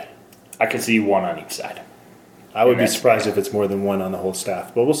 fired. I could see one on each side. I would be surprised if it's more than one on the whole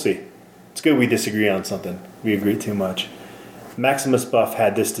staff, but we'll see. It's good we disagree on something. We agree too much. Maximus Buff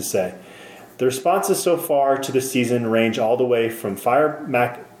had this to say. The responses so far to the season range all the way from fire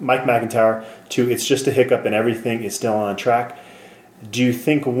Mike McIntyre to it's just a hiccup and everything is still on track. Do you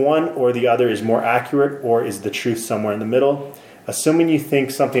think one or the other is more accurate, or is the truth somewhere in the middle? Assuming you think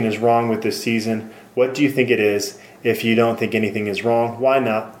something is wrong with this season, what do you think it is? If you don't think anything is wrong, why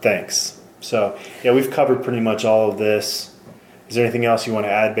not? Thanks. So, yeah, we've covered pretty much all of this. Is there anything else you want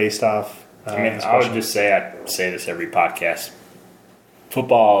to add based off? I would just say, I say this every podcast.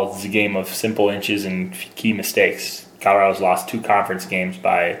 Football is a game of simple inches and key mistakes. Colorado's lost 2 conference games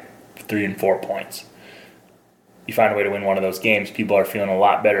by 3 and 4 points. You find a way to win one of those games, people are feeling a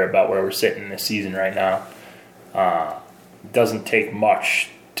lot better about where we're sitting this season right now. It doesn't take much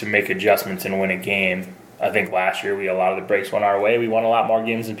to make adjustments and win a game. I think last year a lot of the breaks went our way. We won a lot more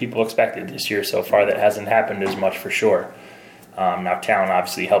games than people expected. This year so far that hasn't happened as much for sure. Now talent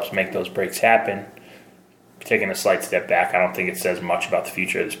obviously helps make those breaks happen. Taking a slight step back, I don't think it says much about the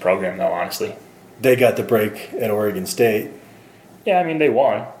future of this program, though, honestly. They got the break at Oregon State. Yeah, I mean, they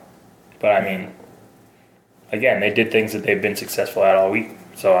won. But, I mean, again, they did things that they've been successful at all week.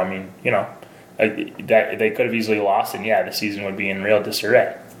 So, I mean, they could have easily lost, and, yeah, the season would be in real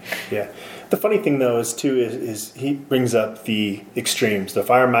disarray. Yeah. The funny thing, though, is he brings up the extremes, the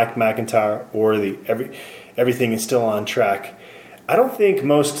fire Mike McIntyre or the everything is still on track. I don't think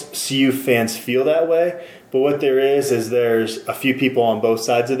most CU fans feel that way, but what there is there's a few people on both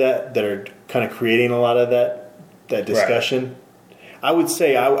sides of that are kind of creating a lot of that discussion. Right. I would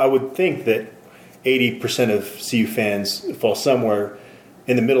say I would think that 80% of CU fans fall somewhere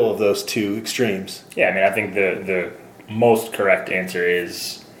in the middle of those two extremes. Yeah, I mean, I think the most correct answer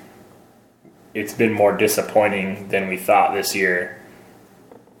is it's been more disappointing than we thought this year.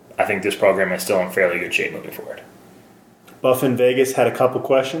 I think this program is still in fairly good shape moving forward. Buff in Vegas had a couple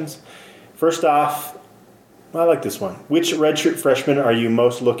questions. First off, I like this one. Which redshirt freshman are you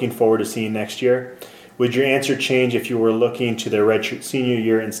most looking forward to seeing next year? Would your answer change if you were looking to their redshirt senior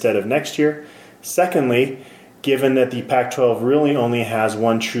year instead of next year? Secondly, given that the Pac-12 really only has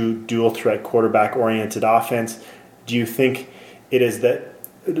one true dual-threat quarterback-oriented offense, do you think it is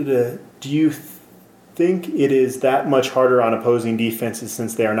that much harder on opposing defenses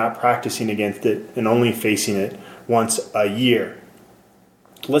since they are not practicing against it and only facing it once a year?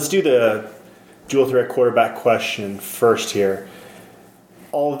 Let's do the dual-threat quarterback question first here.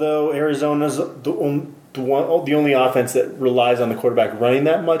 Although Arizona's the only offense that relies on the quarterback running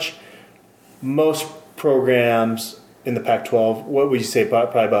that much, most programs in the Pac-12, what would you say,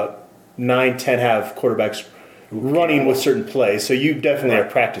 probably about 9-10 have quarterbacks running with certain plays, so you definitely are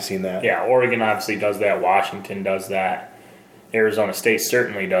practicing that. Yeah, Oregon obviously does that. Washington does that. Arizona State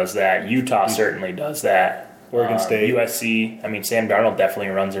certainly does that. Utah certainly does that. Oregon State. USC, I mean, Sam Darnold definitely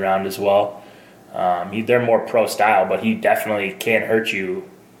runs around as well. They're more pro-style, but he definitely can hurt you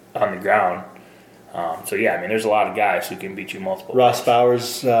on the ground. So, yeah, I mean, there's a lot of guys who can beat you multiple Ross ways.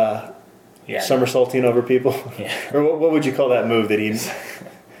 Bowers somersaulting over people? Yeah. Or what would you call that move that he's...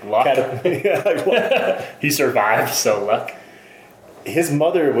 Luck. He survived, so luck. His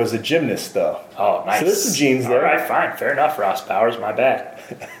mother was a gymnast, though. Oh, nice. So there's some genes there. All right, fine. Fair enough, Ross Bowers. My bad.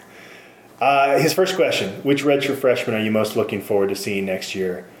 His first question, which redshirt freshman are you most looking forward to seeing next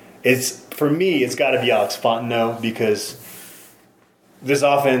year? For me, it's got to be Alex Fontenot because this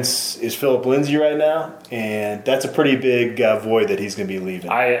offense is Philip Lindsay right now, and that's a pretty big void that he's going to be leaving.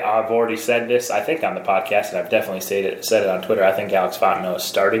 I've already said this, I think, on the podcast, and I've definitely said it on Twitter. I think Alex Fontenot is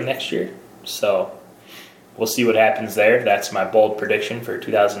starting next year. So we'll see what happens there. That's my bold prediction for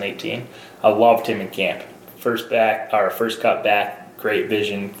 2018. I loved him in camp. First cut back, great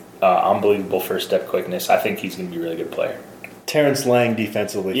vision, unbelievable first step quickness. I think he's going to be a really good player. Terrence Lang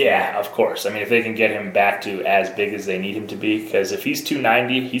defensively. Yeah, of course. I mean, if they can get him back to as big as they need him to be, because if he's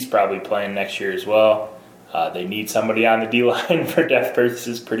 290, he's probably playing next year as well. They need somebody on the D-line for depth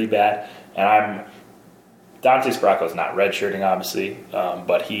purposes pretty bad. And Dante Sparacco's not redshirting, obviously,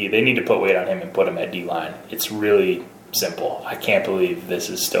 but they need to put weight on him and put him at D-line. It's really simple. I can't believe this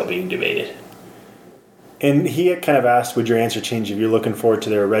is still being debated. And he had kind of asked, would your answer change if you're looking forward to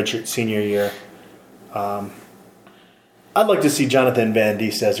their redshirt senior year? I'd like to see Jonathan Van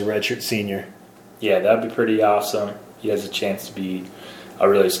Diest as a redshirt senior. Yeah, that would be pretty awesome. He has a chance to be a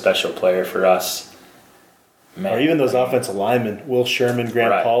really special player for us. Man, or even those offensive linemen, Will Sherman,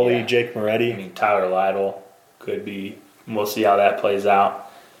 Grant Pauley, Jake Moretti. I mean, Tyler Lytle could be. We'll see how that plays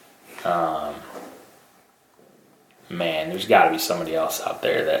out. Man, there's got to be somebody else out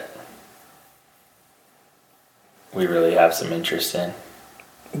there that we really have some interest in.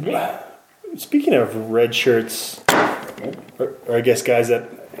 Yeah. Speaking of red shirts, or I guess guys that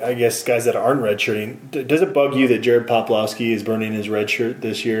aren't redshirting, does it bug you that Jared Poplowski is burning his red shirt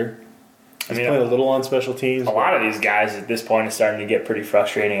this year? He's playing a little on special teams. A lot of these guys at this point is starting to get pretty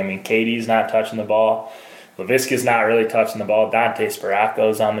frustrating. I mean, Katie's not touching the ball. Laviska's not really touching the ball. Dante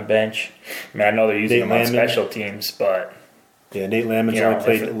Sparacco's on the bench. I mean, I know they're using him on special teams, but yeah, Nate Landman's only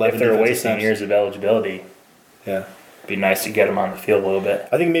played 11. If they're wasting years of eligibility, yeah, it'd be nice to get him on the field a little bit.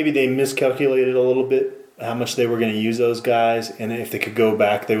 I think maybe they miscalculated a little bit how much they were going to use those guys, and if they could go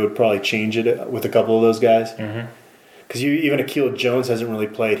back, they would probably change it with a couple of those guys. Because even Akeel Jones hasn't really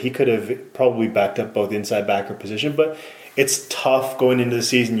played. He could have probably backed up both inside backer position, but it's tough going into the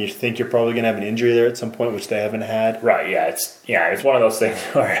season. You think you're probably going to have an injury there at some point, which they haven't had. Right, yeah. It's one of those things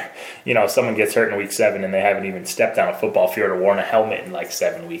where, someone gets hurt in week 7 and they haven't even stepped on a football field or worn a helmet in like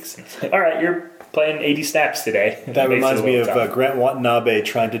 7 weeks. And it's like, all right, you're playing 80 snaps today. That reminds me of Grant Watanabe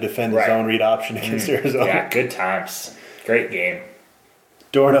trying to defend his own read option against Arizona. Yeah, good times. Great game.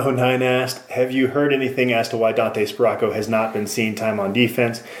 Dorn09 asked, have you heard anything as to why Dante Sparacco has not been seeing time on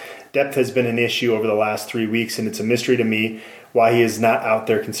defense? Depth has been an issue over the last 3 weeks, and it's a mystery to me why he is not out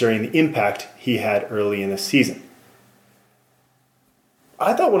there considering the impact he had early in the season.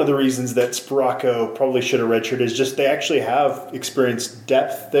 I thought one of the reasons that Sporacco probably should have redshirted is just they actually have experienced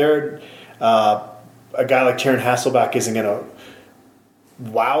depth there. A guy like Taron Hasselback isn't going to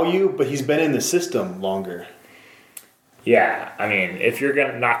wow you, but he's been in the system longer. Yeah, I mean, if you're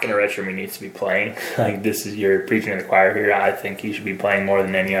not going to redshirt, he needs to be playing. Like, this is, you're preaching to the choir here. I think he should be playing more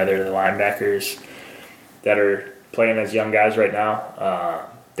than any other of the linebackers that are playing as young guys right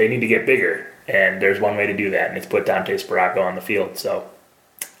now. They need to get bigger, and there's one way to do that, and it's put Dante Sporacco on the field. So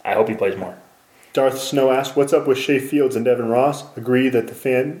I hope he plays more. Darth Snow asked, "What's up with Shea Fields and Devin Ross? Agree that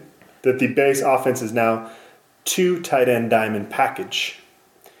the base offense is now 2 tight end diamond package."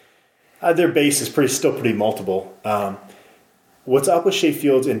 Their base is still pretty multiple. What's up with Shea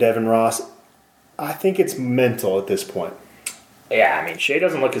Fields and Devin Ross? I think it's mental at this point. Yeah, I mean, Shea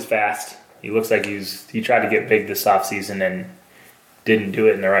doesn't look as fast. He looks like he tried to get big this offseason and didn't do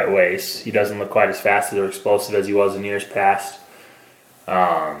it in the right ways. He doesn't look quite as fast or explosive as he was in years past.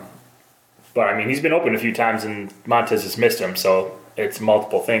 But, I mean, he's been open a few times and Montez has missed him, so it's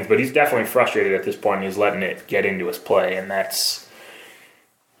multiple things. But he's definitely frustrated at this point, and he's letting it get into his play, and that's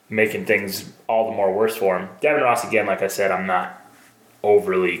making things all the more worse for him. Devin Ross, again, like I said, I'm not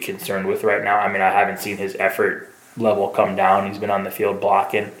overly concerned with right now. I mean, I haven't seen his effort level come down. He's been on the field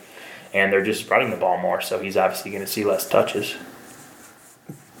blocking, and they're just running the ball more, so he's obviously going to see less touches.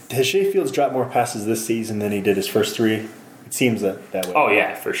 Has Shea Fields dropped more passes this season than he did his first 3? It seems that way. Oh,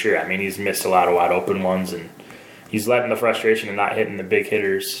 yeah, for sure. I mean, he's missed a lot of wide open ones, and he's letting the frustration of not hitting the big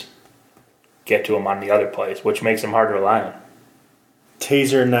hitters get to him on the other plays, which makes him hard to rely on.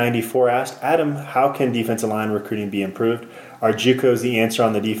 Taser94 asked, "Adam, how can defensive line recruiting be improved? Are JUCOs the answer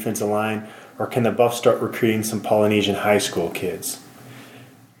on the defensive line, or can the Buffs start recruiting some Polynesian high school kids?"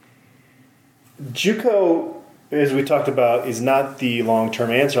 JUCO, as we talked about, is not the long-term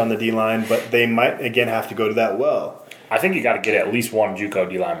answer on the D-line, but they might, again, have to go to that well. I think you got to get at least one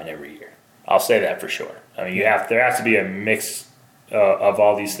JUCO D lineman every year. I'll say that for sure. I mean, there has to be a mix of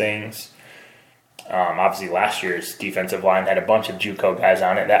all these things. Obviously, last year's defensive line had a bunch of JUCO guys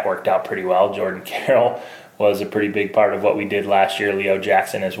on it. That worked out pretty well. Jordan Carroll was a pretty big part of what we did last year. Leo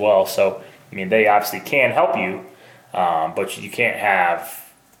Jackson as well. So, I mean, they obviously can help you, but you can't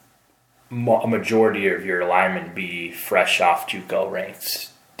have a majority of your linemen be fresh off JUCO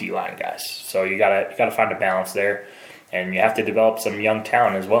ranked D-line guys. So you gotta find a balance there, and you have to develop some young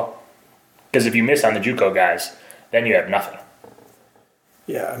talent as well. Because if you miss on the JUCO guys, then you have nothing.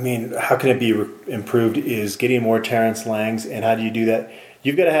 Yeah, I mean, how can it be improved is getting more Terrence Langs, and how do you do that?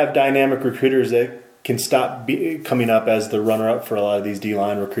 You've got to have dynamic recruiters that can stop coming up as the runner-up for a lot of these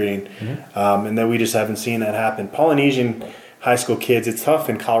D-line recruiting, and then we just haven't seen that happen. Polynesian high school kids, it's tough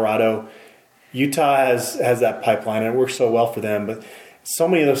in Colorado. Utah has that pipeline, and it works so well for them, but so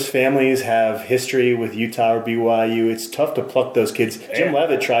many of those families have history with Utah or BYU. It's tough to pluck those kids. Jim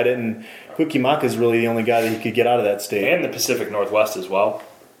Levitt tried it, and Kukimaka is really the only guy that he could get out of that state. And the Pacific Northwest as well.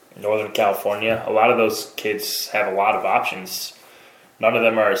 Northern California. A lot of those kids have a lot of options. None of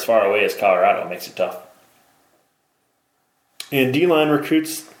them are as far away as Colorado. It makes it tough. And D-line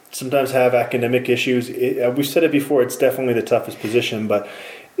recruits sometimes have academic issues. We've said it before, it's definitely the toughest position, but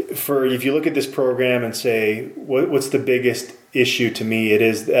if you look at this program and say, what's the biggest issue to me, it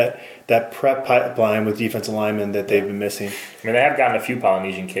is that prep pipeline with defensive linemen that they've been missing. I mean, they have gotten a few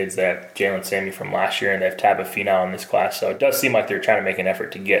Polynesian kids. They have Jalen Sammy from last year, and they have Taba Finau in this class, so it does seem like they're trying to make an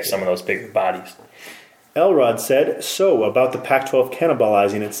effort to get some of those bigger bodies. Elrod said, "So about the Pac-12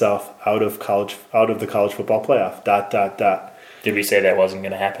 cannibalizing itself out of the college football playoff. ... Did we say that wasn't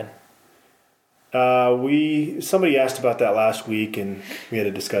going to happen? Somebody asked about that last week, and we had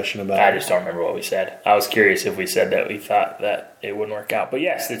a discussion about it. I just don't remember what we said. I was curious if we said that we thought that it wouldn't work out. But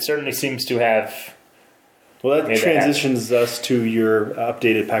yes, it certainly seems to have. Well, that transitions us to your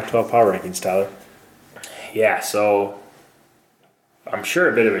updated Pac-12 power rankings, Tyler. Yeah, so I'm sure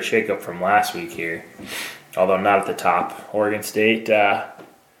a bit of a shakeup from last week here, although not at the top. Oregon State,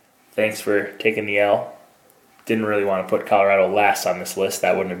 thanks for taking the L. Didn't really want to put Colorado last on this list.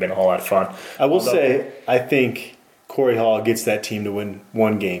 That wouldn't have been a whole lot of fun. I will say, I think Corey Hall gets that team to win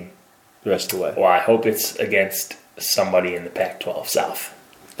one game the rest of the way. Well, I hope it's against somebody in the Pac-12 South.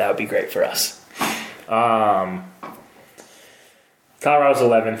 That would be great for us. Colorado's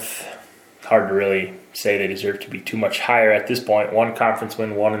 11th. Hard to really say they deserve to be too much higher at this point. One conference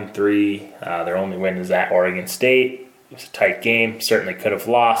win, 1-3. Their only win is at Oregon State. It was a tight game. Certainly could have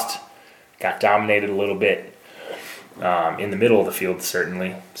lost. Got dominated a little bit. In the middle of the field,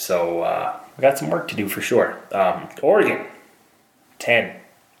 certainly. So we got some work to do for sure. Oregon, 10.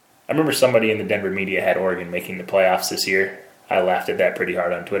 I remember somebody in the Denver media had Oregon making the playoffs this year. I laughed at that pretty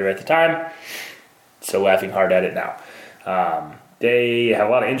hard on Twitter at the time. So laughing hard at it now. They have a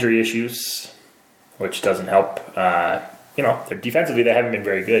lot of injury issues, which doesn't help. They're defensively, they haven't been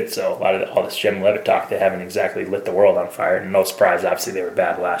very good. So all this Jim Levitt talk, they haven't exactly lit the world on fire. And no surprise, obviously they were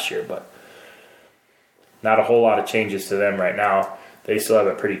bad last year, but not a whole lot of changes to them right now. They still have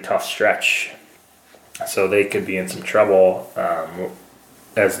a pretty tough stretch, so they could be in some trouble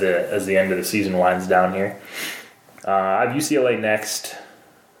as the end of the season winds down here. I have UCLA next.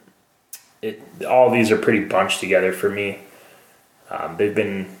 All these are pretty bunched together for me. They've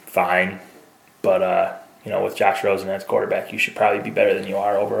been fine, but with Josh Rosen as quarterback, you should probably be better than you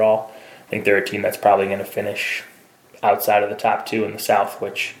are overall. I think they're a team that's probably going to finish outside of the top 2 in the South,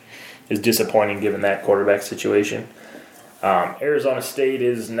 which is disappointing given that quarterback situation. Arizona State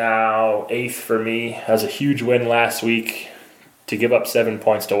is now 8th for me. Has a huge win last week. To give up 7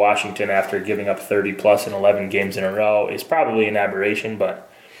 points to Washington after giving up 30-plus in 11 games in a row is probably an aberration, but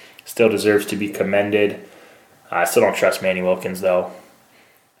still deserves to be commended. I still don't trust Manny Wilkins, though.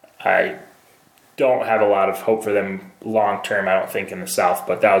 I don't have a lot of hope for them long-term, I don't think, in the South,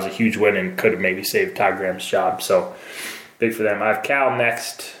 but that was a huge win and could have maybe saved Todd Graham's job, so big for them. I have Cal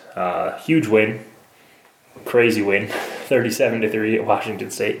next. Huge win. Crazy win. 37-3 at Washington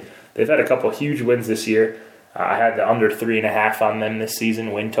State. They've had a couple huge wins this year. I had the under 3.5 on them this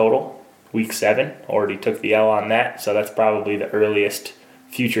season, win total. Week 7, already took the L on that, so that's probably the earliest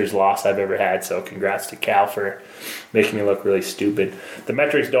futures loss I've ever had, so congrats to Cal for making me look really stupid. The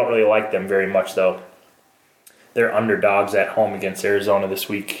metrics don't really like them very much, though. They're underdogs at home against Arizona this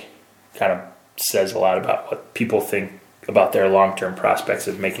week. Kind of says a lot about what people think about their long-term prospects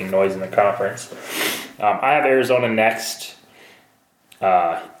of making noise in the conference. I have Arizona next.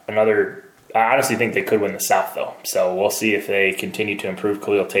 I honestly think they could win the South, though. So we'll see if they continue to improve.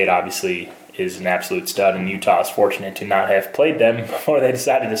 Khalil Tate obviously is an absolute stud, and Utah is fortunate to not have played them before they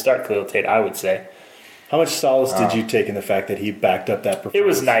decided to start Khalil Tate, I would say. How much solace did you take in the fact that he backed up that performance? It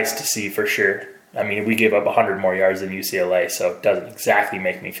was nice to see, for sure. I mean, we gave up 100 more yards than UCLA, so it doesn't exactly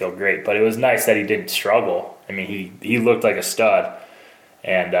make me feel great. But it was nice that he didn't struggle. I mean, he looked like a stud,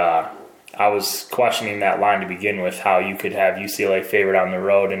 and I was questioning that line to begin with, how you could have UCLA favored on the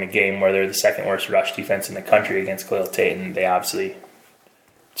road in a game where they're the second worst rush defense in the country against Khalil Tate, and they obviously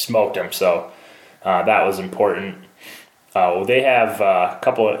smoked him. So that was important. They have a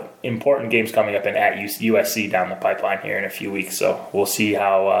couple of important games coming up at USC down the pipeline here in a few weeks, so we'll see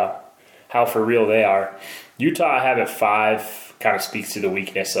how for real they are. Utah, I have at 5, kind of speaks to the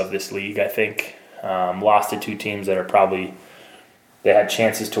weakness of this league, I think. Lost to 2 teams that are probably... They had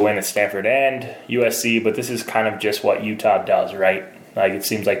chances to win at Stanford and USC, but this is kind of just what Utah does, right? Like, it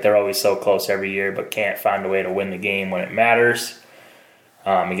seems like they're always so close every year, but can't find a way to win the game when it matters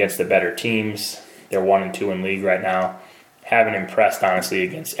against the better teams. They're 1-2 in league right now. Haven't impressed, honestly,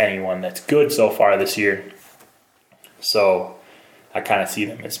 against anyone that's good so far this year. So I kind of see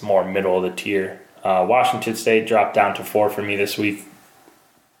them as more middle of the tier. Washington State dropped down to 4 for me this week.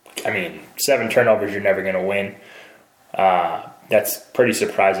 I mean, 7 turnovers, you're never going to win. That's pretty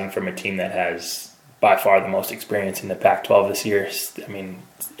surprising from a team that has by far the most experience in the Pac-12 this year. I mean,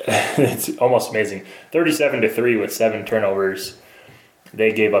 it's almost amazing. 37-3 with 7 turnovers.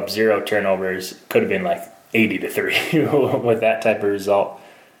 They gave up 0 turnovers. Could have been like 80-3 with that type of result.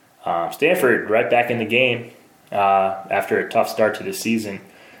 Stanford right back in the game after a tough start to the season.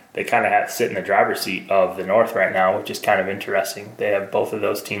 They kind of have to sit in the driver's seat of the North right now, which is kind of interesting. They have both of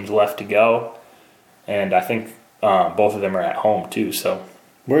those teams left to go, and I think both of them are at home too. So,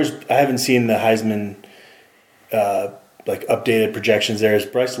 I haven't seen the Heisman updated projections. There is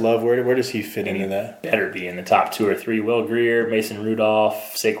Bryce Love. Where does he fit into that? Better be in the top 2 or 3. Will Grier, Mason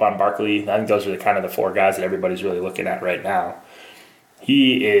Rudolph, Saquon Barkley. I think those are the 4 guys that everybody's really looking at right now.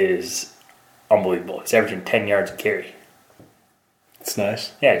 He is unbelievable. He's averaging 10 yards a carry. It's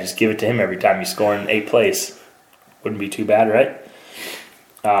nice. Yeah, just give it to him every time you score in 8 plays. Wouldn't be too bad, right?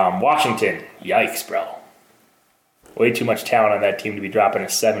 Washington, yikes, bro. Way too much talent on that team to be dropping a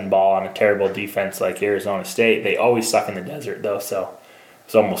 7 ball on a terrible defense like Arizona State. They always suck in the desert, though, so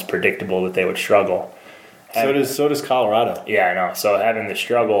it's almost predictable that they would struggle. So does Colorado. Yeah, I know. So having the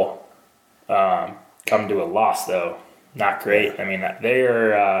struggle come to a loss, though, not great. I mean,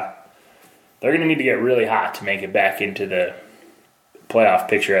 they're going to need to get really hot to make it back into the playoff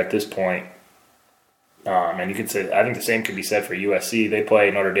picture at this point. And you could say, I think the same could be said for USC. They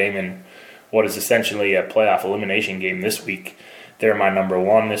play Notre Dame in what is essentially a playoff elimination game this week. They're my number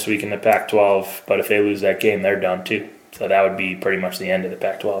 1 this week in the Pac-12, but if they lose that game, they're done too. So that would be pretty much the end of the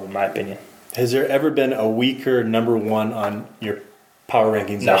Pac-12, in my opinion. Has there ever been a weaker number 1 on your power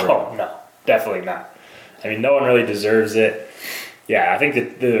rankings ever? No, definitely not. I mean, no one really deserves it. Yeah, I think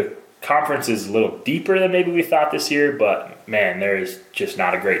that the conference is a little deeper than maybe we thought this year, but man, there is just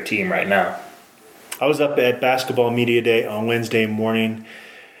not a great team right now. I was up at Basketball Media Day on Wednesday morning.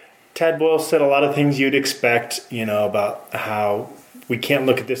 Tad Boyle said a lot of things you'd expect, about how we can't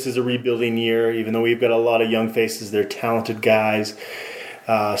look at this as a rebuilding year, even though we've got a lot of young faces. They're talented guys.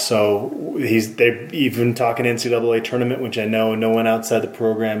 So they're even talking NCAA tournament, which I know no one outside the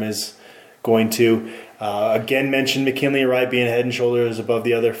program is going to. Again, mentioned McKinley Wright being head and shoulders above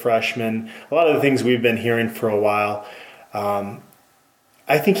the other freshmen. A lot of the things we've been hearing for a while.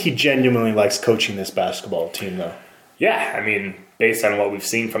 I think he genuinely likes coaching this basketball team, though. Yeah, I mean, based on what we've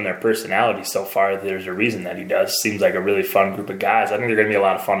seen from their personality so far, there's a reason that he does. Seems like a really fun group of guys. I think they're going to be a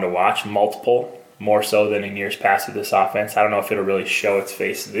lot of fun to watch, multiple, more so than in years past with this offense. I don't know if it'll really show its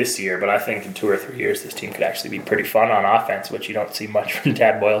face this year, but I think in 2 or 3 years this team could actually be pretty fun on offense, which you don't see much from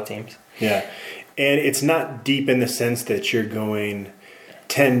Tad Boyle teams. Yeah, and it's not deep in the sense that you're going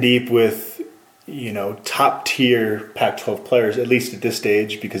 10 deep with top-tier Pac-12 players, at least at this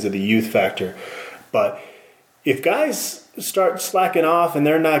stage because of the youth factor. But if guys start slacking off and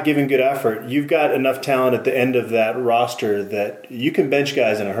they're not giving good effort, you've got enough talent at the end of that roster that you can bench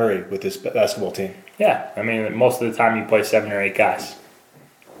guys in a hurry with this basketball team. Yeah, I mean, most of the time you play 7 or 8 guys.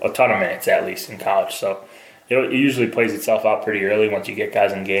 A ton of minutes, at least, in college. So it usually plays itself out pretty early. Once you get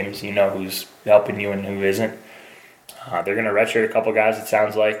guys in games, you know who's helping you and who isn't. They're going to redshirt a couple guys, it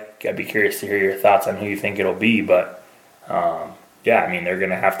sounds like. I'd be curious to hear your thoughts on who you think it'll be. But, yeah, I mean, they're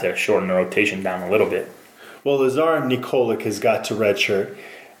going to have to shorten the rotation down a little bit. Well, Lazar Nikolic has got to redshirt.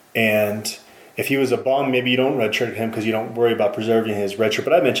 And if he was a bum, maybe you don't redshirt him because you don't worry about preserving his redshirt.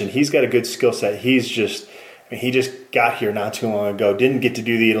 But I mentioned he's got a good skill set. He just got here not too long ago. Didn't get to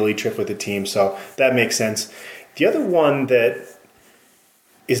do the Italy trip with the team. So that makes sense. The other one that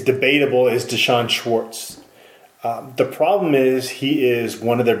is debatable is Deshaun Schwartz. The problem is he is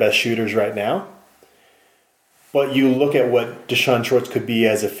one of their best shooters right now. But you look at what Deshaun Schwartz could be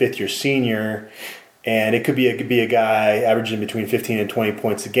as a fifth-year senior, and it could be a guy averaging between 15 and 20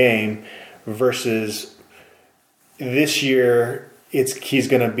 points a game versus this year he's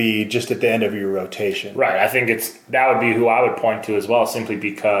going to be just at the end of your rotation. Right. I think that would be who I would point to as well, simply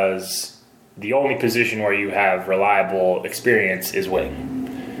because the only position where you have reliable experience is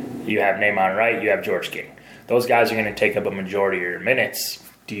wing. You have Nah'Mon Wright, you have George King. Those guys are going to take up a majority of your minutes.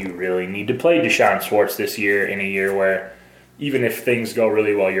 Do you really need to play Deshaun Schwartz this year in a year where even if things go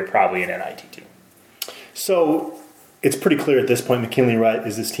really well, you're probably an NIT team? So it's pretty clear at this point McKinley Wright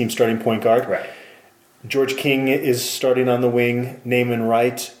is this team's starting point guard. Right. George King is starting on the wing, Nah'Mon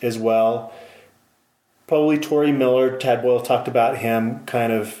Wright as well. Probably Torrey Miller. Tad Boyle talked about him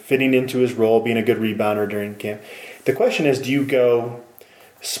kind of fitting into his role, being a good rebounder during camp. The question is, do you go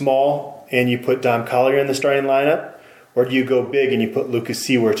small and you put Dom Collier in the starting lineup, or do you go big and you put Lucas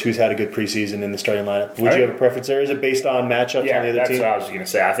Seaworth, who's had a good preseason, in the starting lineup? Would you have a preference there? Is it based on matchups on the other team? Yeah, that's what I was going to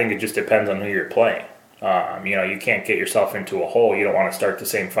say. I think it just depends on who you're playing. You can't get yourself into a hole. You don't want to start the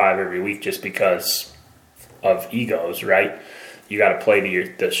same 5 every week just because of egos, right? You got to play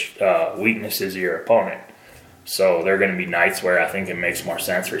to the weaknesses of your opponent. So there are going to be nights where I think it makes more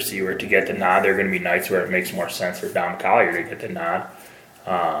sense for Seaworth to get the nod. There are going to be nights where it makes more sense for Dom Collier to get the nod.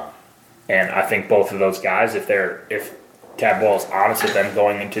 And I think both of those guys, if Tad Boyle's honest with them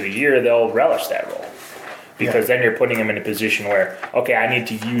going into the year, they'll relish that role. Because then you're putting them in a position where, okay, I need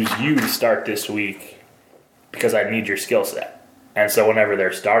to use you to start this week because I need your skill set. And so whenever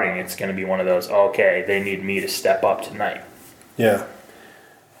they're starting, it's going to be one of those, okay, they need me to step up tonight. Yeah.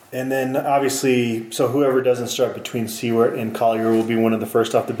 And then obviously, so whoever doesn't start between Seaworth and Collier will be one of the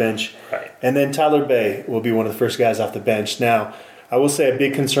first off the bench. Right. And then Tyler Bay will be one of the first guys off the bench. Now, I will say a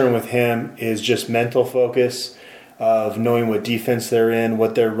big concern with him is just mental focus of knowing what defense they're in,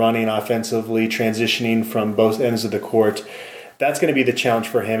 what they're running offensively, transitioning from both ends of the court. That's going to be the challenge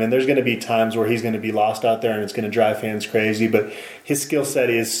for him, and there's going to be times where he's going to be lost out there and it's going to drive fans crazy, but his skill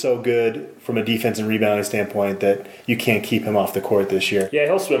set is so good from a defense and rebounding standpoint that you can't keep him off the court this year. Yeah,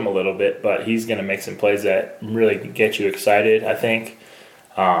 he'll swim a little bit, but he's going to make some plays that really get you excited, I think.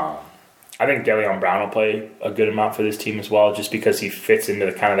 I think Deleon Brown will play a good amount for this team as well, just because he fits into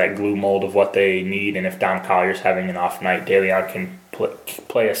the kind of that glue mold of what they need, and if Dom Collier's having an off night, Deleon can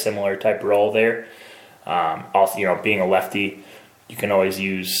play a similar type role there. Also, being a lefty, you can always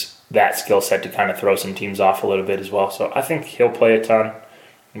use that skill set to kind of throw some teams off a little bit as well. So I think he'll play a ton.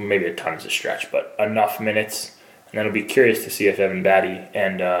 Maybe a ton is a stretch, but enough minutes. And then I'll be curious to see if Evan Batty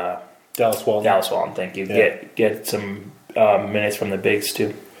and Dallas Walton, thank you, get some minutes from the bigs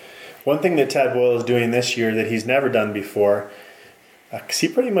too. One thing that Tad Boyle is doing this year that he's never done before Because he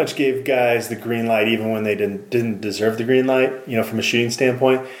pretty much gave guys the green light even when they didn't deserve the green light, from a shooting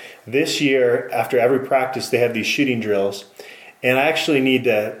standpoint. This year, after every practice, they have these shooting drills. And I actually need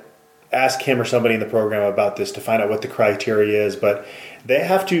to ask him or somebody in the program about this to find out what the criteria is. But they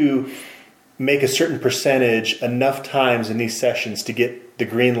have to make a certain percentage enough times in these sessions to get the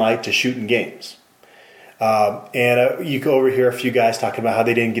green light to shoot in games. And you go overhear a few guys talking about how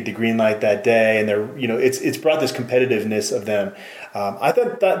they didn't get the green light that day, and they're it's brought this competitiveness of them. I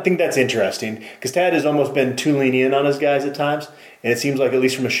think that's interesting because Tad has almost been too lenient on his guys at times, and it seems like at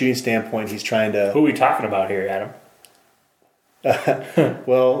least from a shooting standpoint, he's trying to. Who are we talking about here, Adam?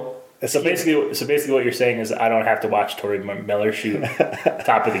 Well. So basically, what you're saying is I don't have to watch Tory Miller shoot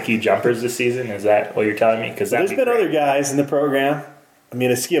top of the key jumpers this season. Is that what you're telling me? Because there's been other guys in the program. I mean,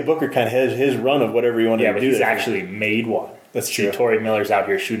 Askia Booker kind of has his run of whatever he wanted to do. Yeah, but he's actually made one. That's true. Tory Miller's out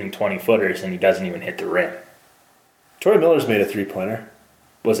here shooting 20-footers, and he doesn't even hit the rim. Tory Miller's made a three-pointer.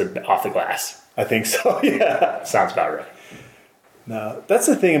 Was it off the glass? I think so, yeah. Sounds about right. No, that's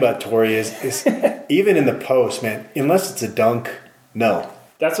the thing about Tory is even in the post, man, unless it's a dunk, no.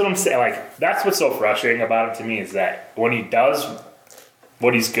 That's what I'm saying. Like, that's what's so frustrating about him to me is that when he does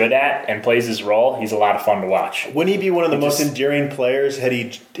what he's good at and plays his role, he's a lot of fun to watch. Wouldn't he be one of the most endearing players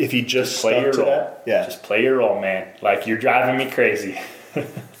if he just play your role? That? Yeah, just play your role, man. Like, you're driving me crazy.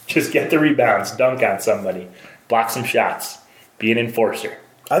 Just get the rebounds, dunk on somebody, block some shots, be an enforcer.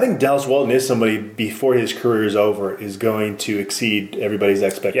 I think Dallas Walton is somebody before his career is over is going to exceed everybody's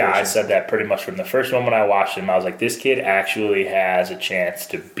expectations. Yeah, I said that pretty much from the first moment I watched him. I was like, this kid actually has a chance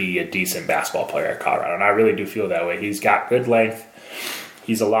to be a decent basketball player at Colorado, and I really do feel that way. He's got good length.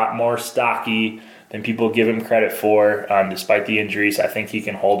 He's a lot more stocky than people give him credit for, despite the injuries. I think he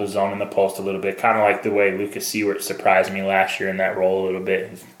can hold his own in the post a little bit, kind of like the way Lucas Seward surprised me last year in that role a little bit.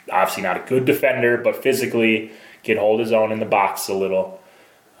 He's obviously not a good defender, but physically can hold his own in the box a little.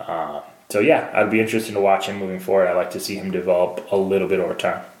 So, yeah, I'd be interested to watch him moving forward. I'd like to see him develop a little bit over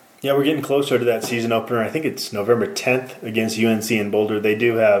time. Yeah, we're getting closer to that season opener. I think it's November 10th against UNC in Boulder. They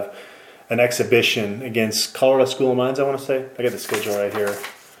do have an exhibition against Colorado School of Mines, I want to say. I got the schedule right here.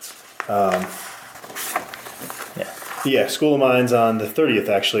 Yeah, School of Mines on the 30th,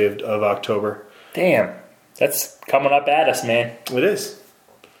 actually, of October. Damn. That's coming up at us, man. It is.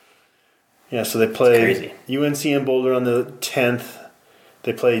 Yeah, so they play UNC in Boulder on the 10th.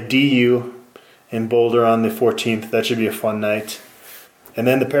 They play DU in Boulder on the 14th. That should be a fun night. And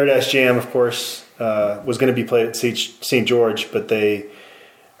then the Paradise Jam, of course, was going to be played at St. George, but they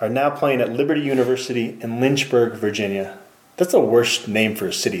are now playing at Liberty University in Lynchburg, Virginia. That's the worst name for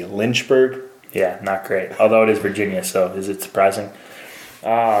a city, Lynchburg. Yeah, not great. Although it is Virginia, so is it surprising?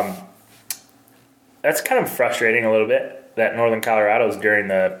 That's kind of frustrating a little bit that Northern Colorado's during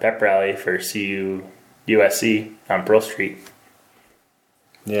the pep rally for CU USC on Pearl Street.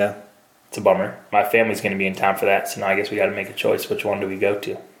 Yeah. It's a bummer. My family's going to be in town for that, so now I guess we got to make a choice. Which one do we go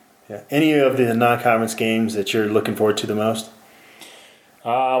to? Yeah. Any of the non-conference games that you're looking forward to the most?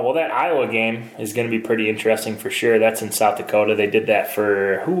 Well, that Iowa game is going to be pretty interesting for sure. That's in South Dakota. They did that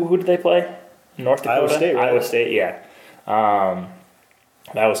for who did they play? North Dakota? Iowa State, right? Iowa State, yeah.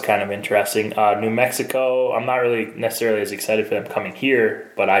 That was kind of interesting. New Mexico, I'm not really necessarily as excited for them coming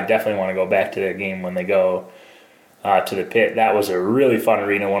here, but I definitely want to go back to that game when they go to the pit. That was a really fun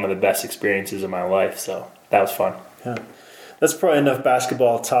arena, one of the best experiences of my life, so that was fun. Yeah. That's probably enough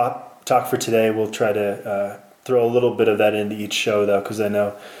basketball talk for today. We'll try to throw a little bit of that into each show, though, because I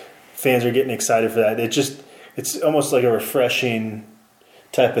know fans are getting excited for that. It's almost like a refreshing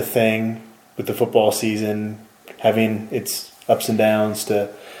type of thing with the football season, having its ups and downs,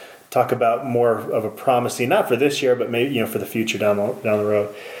 to talk about more of a promising, not for this year, but maybe for the future down the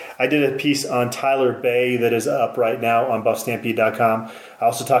road. I did a piece on Tyler Bay that is up right now on BuffStampede.com. I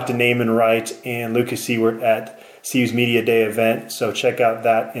also talked to Naaman Wright and Lucas Seward at CU's Media Day event, so check out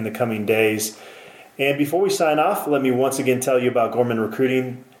that in the coming days. And before we sign off, let me once again tell you about Gorman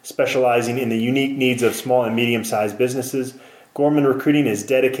Recruiting, specializing in the unique needs of small and medium-sized businesses. Gorman Recruiting is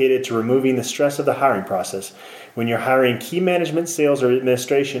dedicated to removing the stress of the hiring process. When you're hiring key management, sales, or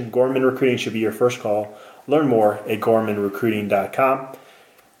administration, Gorman Recruiting should be your first call. Learn more at GormanRecruiting.com.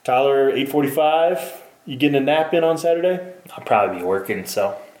 Tyler, 8:45, you getting a nap in on Saturday? I'll probably be working,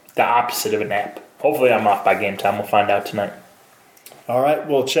 so the opposite of a nap. Hopefully I'm off by game time. We'll find out tonight. All right,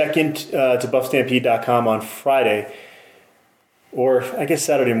 well, check in to BuffStampede.com on Friday, or I guess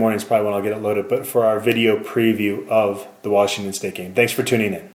Saturday morning is probably when I'll get it loaded, but for our video preview of the Washington State game. Thanks for tuning in.